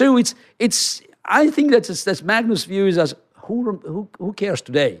 So it's. I think that's Magnus' view is as who cares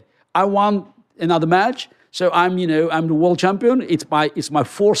today? I won another match, so I'm the world champion. It's my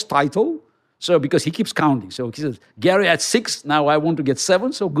 4th title. So because he keeps counting. So he says, Garry had 6, now I want to get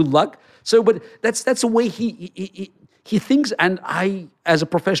 7, so good luck. So, but that's the way he thinks, and I, as a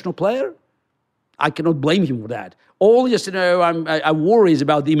professional player, I cannot blame him for that. All I worry is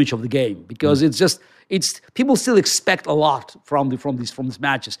about the image of the game, because it's people still expect a lot from these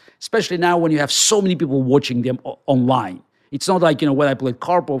matches, especially now when you have so many people watching them online. It's not like when I played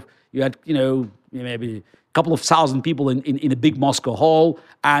Karpov, you had maybe couple of thousand people in a big Moscow hall,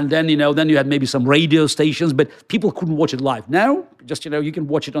 and then you had maybe some radio stations, but people couldn't watch it live. Now, just you can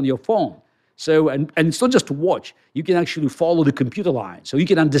watch it on your phone. So and it's not just to watch; you can actually follow the computer line, so you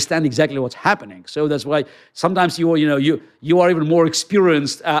can understand exactly what's happening. So that's why sometimes you are even more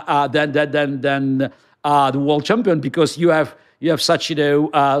experienced than the world champion, because you have such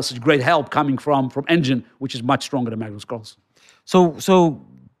such great help coming from engine, which is much stronger than Magnus Carlsen. So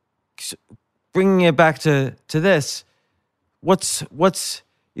bringing it back to this, what's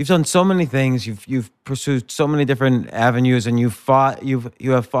you've done so many things, you've pursued so many different avenues, and you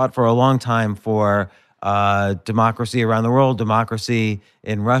have fought for a long time for democracy around the world, democracy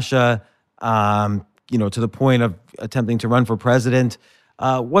in Russia, to the point of attempting to run for president.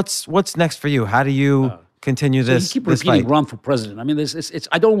 What's next for you? How do you continue this? So you keep repeating run for president. I mean,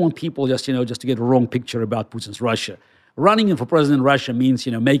 I don't want people just to get a wrong picture about Putin's Russia. Running for president in Russia means,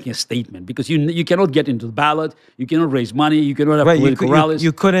 making a statement, because you cannot get into the ballot, you cannot raise money, you cannot have political rallies.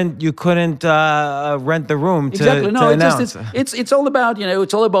 You couldn't rent the room Exactly. No, to it's announce. it's all about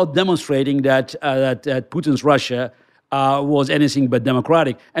it's all about demonstrating that Putin's Russia was anything but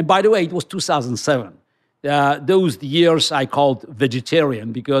democratic. And by the way, it was 2007. Those years I called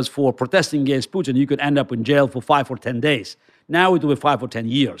vegetarian, because for protesting against Putin, you could end up in jail for 5 or 10 days. Now it will be 5 or 10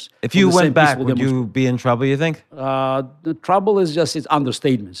 years. If you went back, would you be in trouble, you think? The trouble is just it's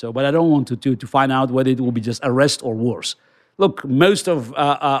understatement. So, but I don't want to find out whether it will be just arrest or worse. Look, most of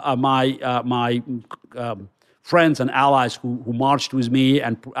my friends and allies who marched with me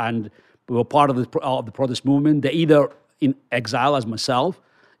and were part of the protest movement, they're either in exile as myself,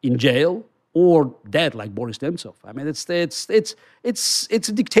 in jail, or dead like Boris Nemtsov. I mean, it's a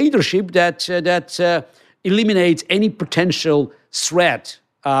dictatorship that eliminates any potential threat,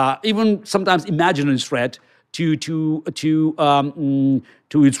 even sometimes imaginary threat to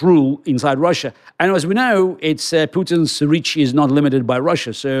its rule inside Russia. And as we know, it's Putin's reach is not limited by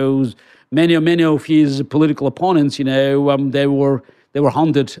Russia. So many of his political opponents, they were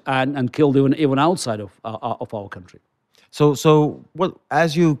hunted and killed even outside of our country. So what,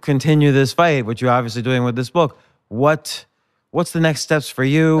 as you continue this fight, which you're obviously doing with this book, what's the next steps for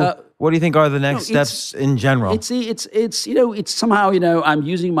you? What do you think are the next steps in general? It's somehow, I'm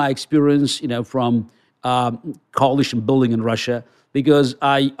using my experience, from coalition building in Russia, because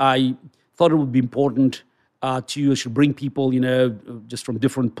I thought it would be important to bring people, just from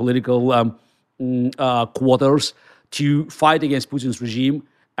different political quarters to fight against Putin's regime,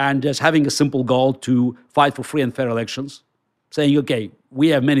 and just having a simple goal to fight for free and fair elections, saying, okay, we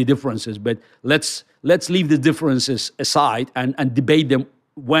have many differences, but let's leave the differences aside and debate them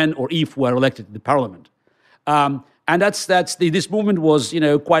when or if we're elected to the parliament. And this movement was,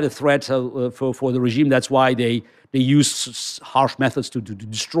 quite a threat for the regime. That's why they used harsh methods to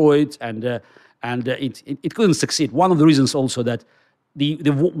destroy it, and it couldn't succeed. One of the reasons also that the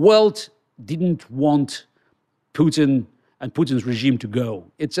world didn't want Putin and Putin's regime to go.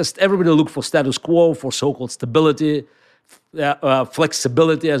 It's just everybody looked for status quo, for so-called stability,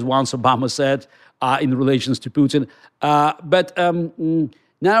 flexibility, as once Obama said, in relations to Putin. But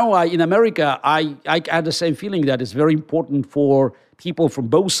now in America, I had the same feeling that it's very important for people from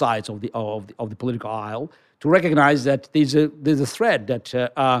both sides of the political aisle to recognize that there's a threat that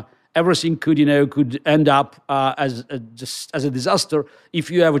everything could end up just as a disaster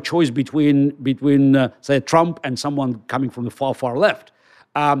if you have a choice between say Trump and someone coming from the far left.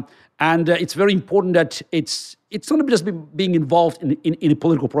 And it's very important that it's not just being involved in a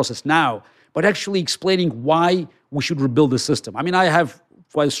political process now, but actually explaining why we should rebuild the system. I mean, I have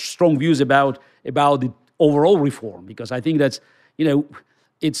quite strong views about the overall reform, because I think that's,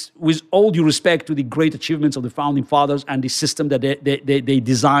 it's with all due respect to the great achievements of the founding fathers and the system that they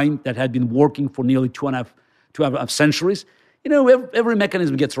designed that had been working for nearly two and a half centuries, every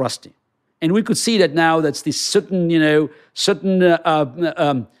mechanism gets rusty. And we could see that now that's the certain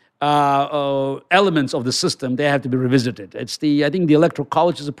elements of the system, they have to be revisited. I think the electoral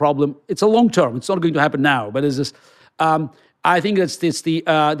college is a problem. It's a long term. It's not going to happen now, but it's just, I think it's the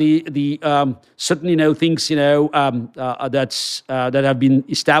certain things that have been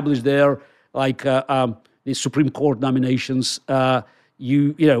established there, like the Supreme Court nominations.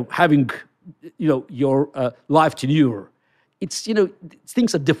 Having your life tenure. It's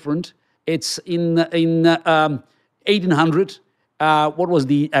things are different. It's in 1800. What was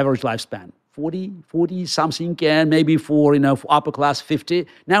the average lifespan? 40 something, and maybe for upper class 50.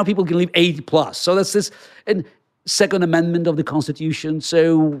 Now people can live 80 plus. So that's this. And Second Amendment of the Constitution.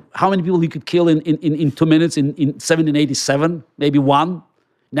 So how many people you could kill in 2 minutes in 1787? Maybe one.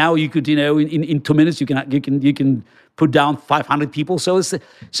 Now you could, in 2 minutes you can put down 500 people. So it's.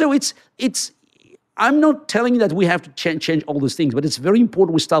 I'm not telling you that we have to change all these things, but it's very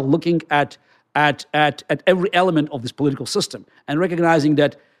important we start looking at every element of this political system and recognizing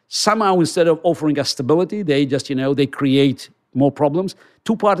that somehow instead of offering us stability, they just they create more problems.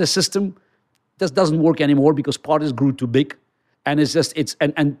 Two-party system just doesn't work anymore because parties grew too big, and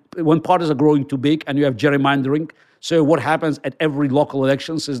and when parties are growing too big and you have gerrymandering, so what happens at every local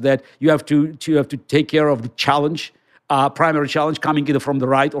elections is that you have to take care of the challenge, primary challenge coming either from the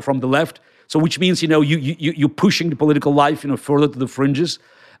right or from the left. So which means you're pushing the political life further to the fringes,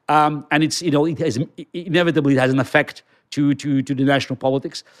 and it's inevitably it has an effect to the national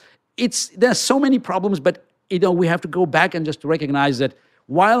politics. There's so many problems, but we have to go back and just to recognize that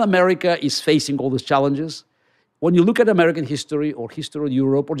while America is facing all these challenges, when you look at American history or history of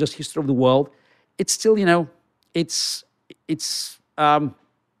Europe or just history of the world, it's still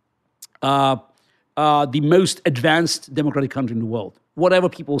the most advanced democratic country in the world. Whatever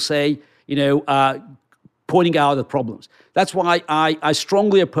people say, pointing out the problems. That's why I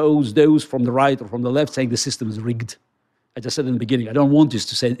strongly oppose those from the right or from the left saying the system is rigged. As I said in the beginning, I don't want this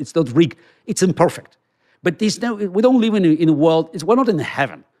to say it's not rigged, it's imperfect. But we don't live in a world, we're not in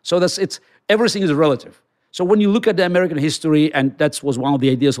heaven. So everything is relative. So when you look at the American history, and that was one of the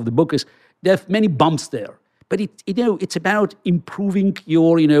ideas of the book, is there are many bumps there. But it's about improving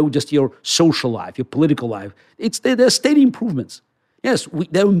your, just your social life, your political life. There are steady improvements. Yes,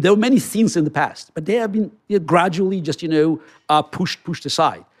 there were many things in the past, but they have been gradually just, pushed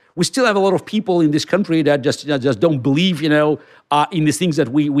aside. We still have a lot of people in this country that just don't believe, in the things that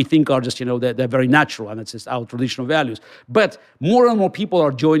we think are just, they're very natural, and it's just our traditional values. But more and more people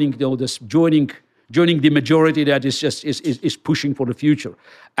are joining the majority that is pushing for the future,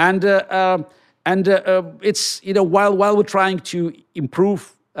 and it's while we're trying to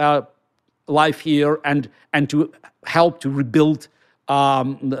improve life here and to help to rebuild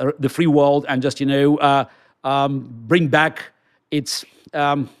the free world and just bring back its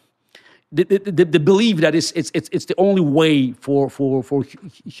the belief that it's the only way for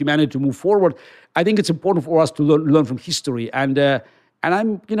humanity to move forward. I think it's important for us to learn from history, and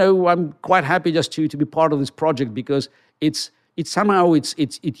I'm quite happy just to be part of this project because it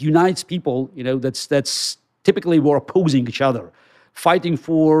unites people, that's typically were opposing each other, fighting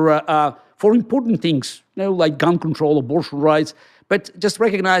for important things, like gun control, abortion rights, but just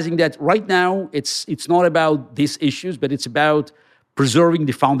recognizing that right now it's not about these issues, but it's about preserving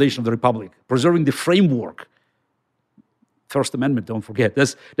the foundation of the republic, preserving the framework. First Amendment, don't forget.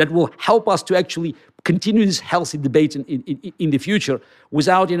 That will help us to actually continue this healthy debate in the future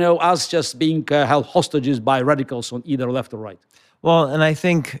without, us just being held hostages by radicals on either left or right. Well, and I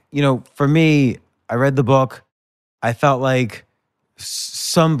think, for me, I read the book. I felt like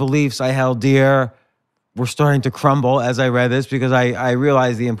some beliefs I held dear were starting to crumble as I read this because I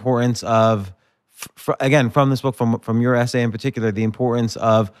realized the importance of, again, from this book, from your essay in particular, the importance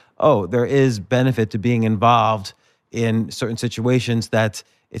of, there is benefit to being involved in certain situations that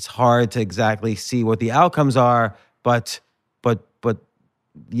it's hard to exactly see what the outcomes are, but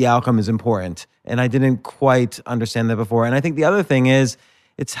the outcome is important. And I didn't quite understand that before. And I think the other thing is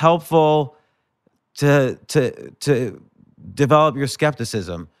it's helpful to develop your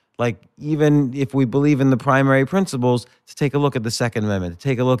skepticism. Like, even if we believe in the primary principles, to take a look at the Second Amendment, to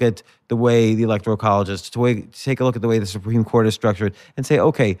take a look at the way the Electoral College is, to take a look at the way the Supreme Court is structured, and say,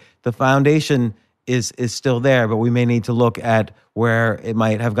 okay, the foundation is still there, but we may need to look at where it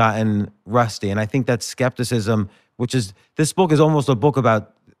might have gotten rusty. And I think that skepticism, this book is almost a book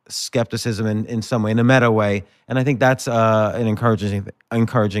about skepticism in some way, in a meta way. And I think that's an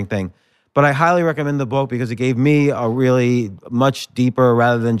encouraging thing. But I highly recommend the book because it gave me a really much deeper,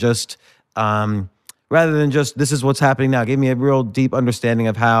 rather than just this is what's happening now. It gave me a real deep understanding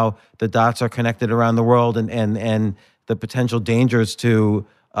of how the dots are connected around the world and the potential dangers to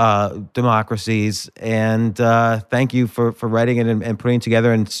democracies. And thank you for writing it and putting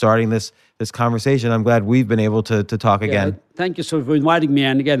together and starting this conversation. I'm glad we've been able to talk again. Thank you so for inviting me.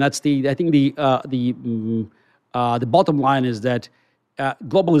 And again, I think the bottom line is that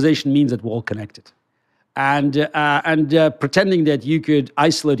globalization means that we're all connected, and pretending that you could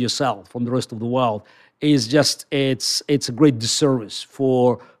isolate yourself from the rest of the world is just it's a great disservice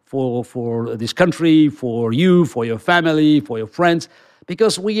for this country, for you, for your family, for your friends.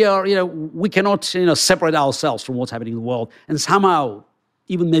 Because we cannot, separate ourselves from what's happening in the world, and somehow,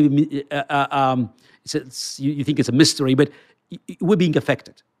 even maybe you think it's a mystery, but we're being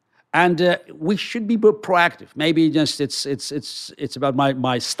affected, and we should be proactive. Maybe just it's about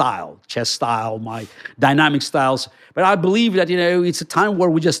my style, chess style, my dynamic styles. But I believe that it's a time where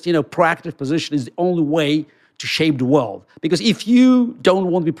we just proactive position is the only way to shape the world. Because if you don't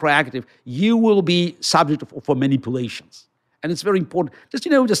want to be proactive, you will be subject for manipulations. And it's very important. Just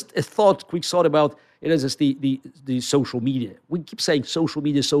just a quick thought about it is just the social media. We keep saying social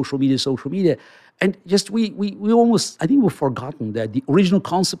media, and just we almost, I think, we've forgotten that the original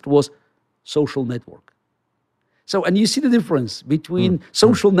concept was social network. So, and you see the difference between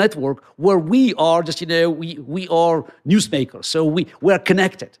social network, where we are just we are newsmakers, so we are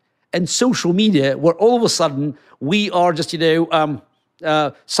connected, and social media, where all of a sudden we are just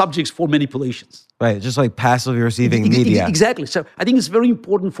subjects for manipulations. Right, just like passively receiving media. Exactly. So I think it's very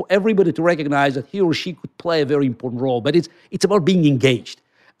important for everybody to recognize that he or she could play a very important role, but it's about being engaged.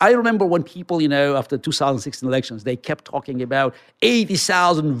 I remember when people, after 2016 elections, they kept talking about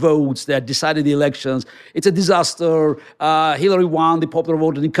 80,000 votes that decided the elections. It's a disaster. Hillary won the popular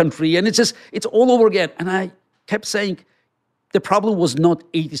vote in the country, and it's all over again. And I kept saying the problem was not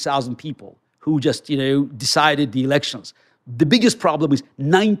 80,000 people. who just, decided the elections. The biggest problem is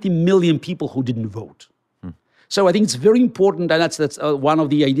 90 million people who didn't vote. So I think it's very important, and that's one of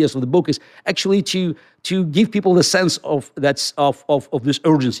the ideas of the book, is actually to give people the sense of this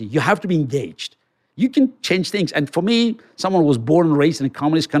urgency. You have to be engaged. You can change things. And for me, someone who was born and raised in a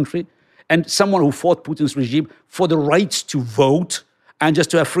communist country, and someone who fought Putin's regime for the rights to vote and just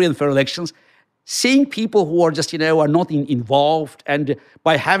to have free and fair elections, seeing people who are just, are not involved, and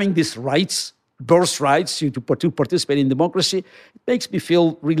by having these rights, birthrights to participate in democracy, it makes me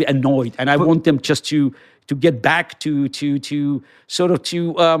feel really annoyed. And I want them just to get back to the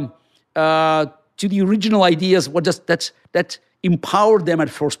original ideas, that empowered them at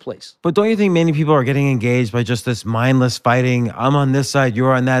first place. But don't you think many people are getting engaged by just this mindless fighting? I'm on this side,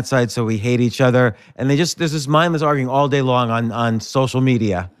 you're on that side, so we hate each other, and there's this mindless arguing all day long on social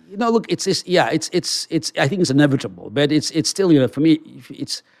media. Look, it's I think it's inevitable, but it's still, for me,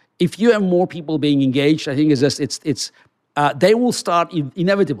 if you have more people being engaged, I think they will start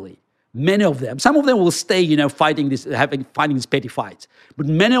inevitably. Many of them, some of them will stay, fighting these petty fights. But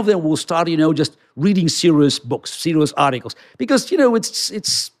many of them will start, just reading serious books, serious articles. Because,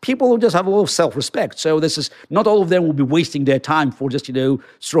 it's people who just have a lot of self-respect. So not all of them will be wasting their time for just,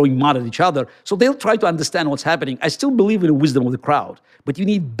 throwing mud at each other. So they'll try to understand what's happening. I still believe in the wisdom of the crowd. But you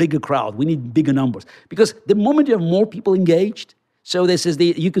need bigger crowd. We need bigger numbers. Because the moment you have more people engaged, so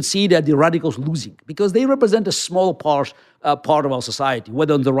you could see that the radicals losing, because they represent a small part of our society,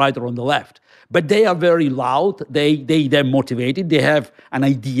 whether on the right or on the left. But they are very loud. They're motivated. They have an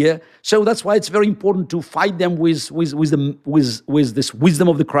idea. So that's why it's very important to fight them with this wisdom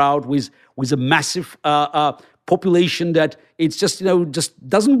of the crowd, with a massive population that it's just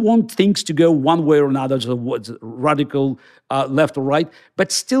doesn't want things to go one way or another, just radical left or right.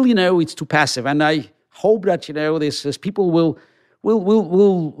 But still, it's too passive. And I hope that these people will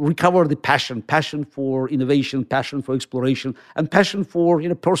recover the passion for innovation, passion for exploration, and passion for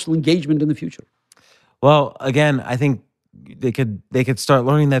personal engagement in the future. Well, again, I think they could start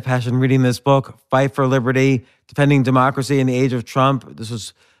learning that passion reading this book, Fight for Liberty, Defending Democracy in the Age of Trump. This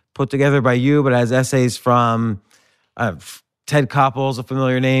was put together by you, but has essays from Ted Koppel's a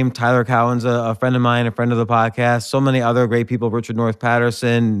familiar name. Tyler Cowen's a friend of mine, a friend of the podcast. So many other great people, Richard North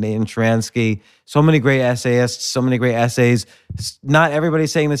Patterson, Nathan Sharansky. So many great essayists, so many great essays. Not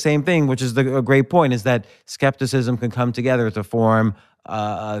everybody's saying the same thing, which is a great point, is that skepticism can come together to form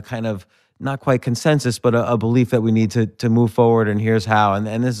a kind of, not quite consensus, but a belief that we need to move forward, and here's how.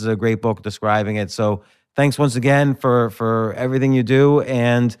 And this is a great book describing it. So thanks once again for everything you do,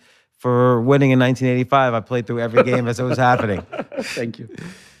 and for winning in 1985. I played through every game as it was happening. Thank you.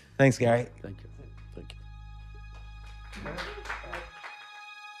 Thanks, Garry. Thank you. Thank you.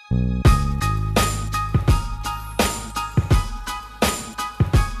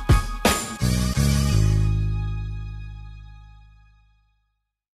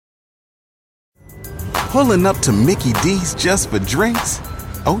 Pulling up to Mickey D's just for drinks?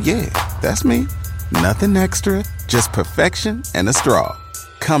 Oh yeah, that's me. Nothing extra, just perfection and a straw.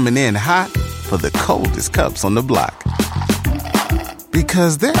 Coming in hot for the coldest cups on the block.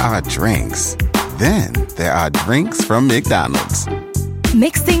 Because there are drinks. Then there are drinks from McDonald's.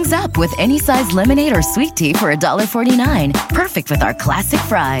 Mix things up with any size lemonade or sweet tea for $1.49. Perfect with our classic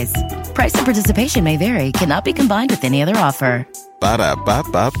fries. Price and participation may vary. Cannot be combined with any other offer.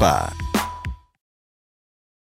 Ba-da-ba-ba-ba.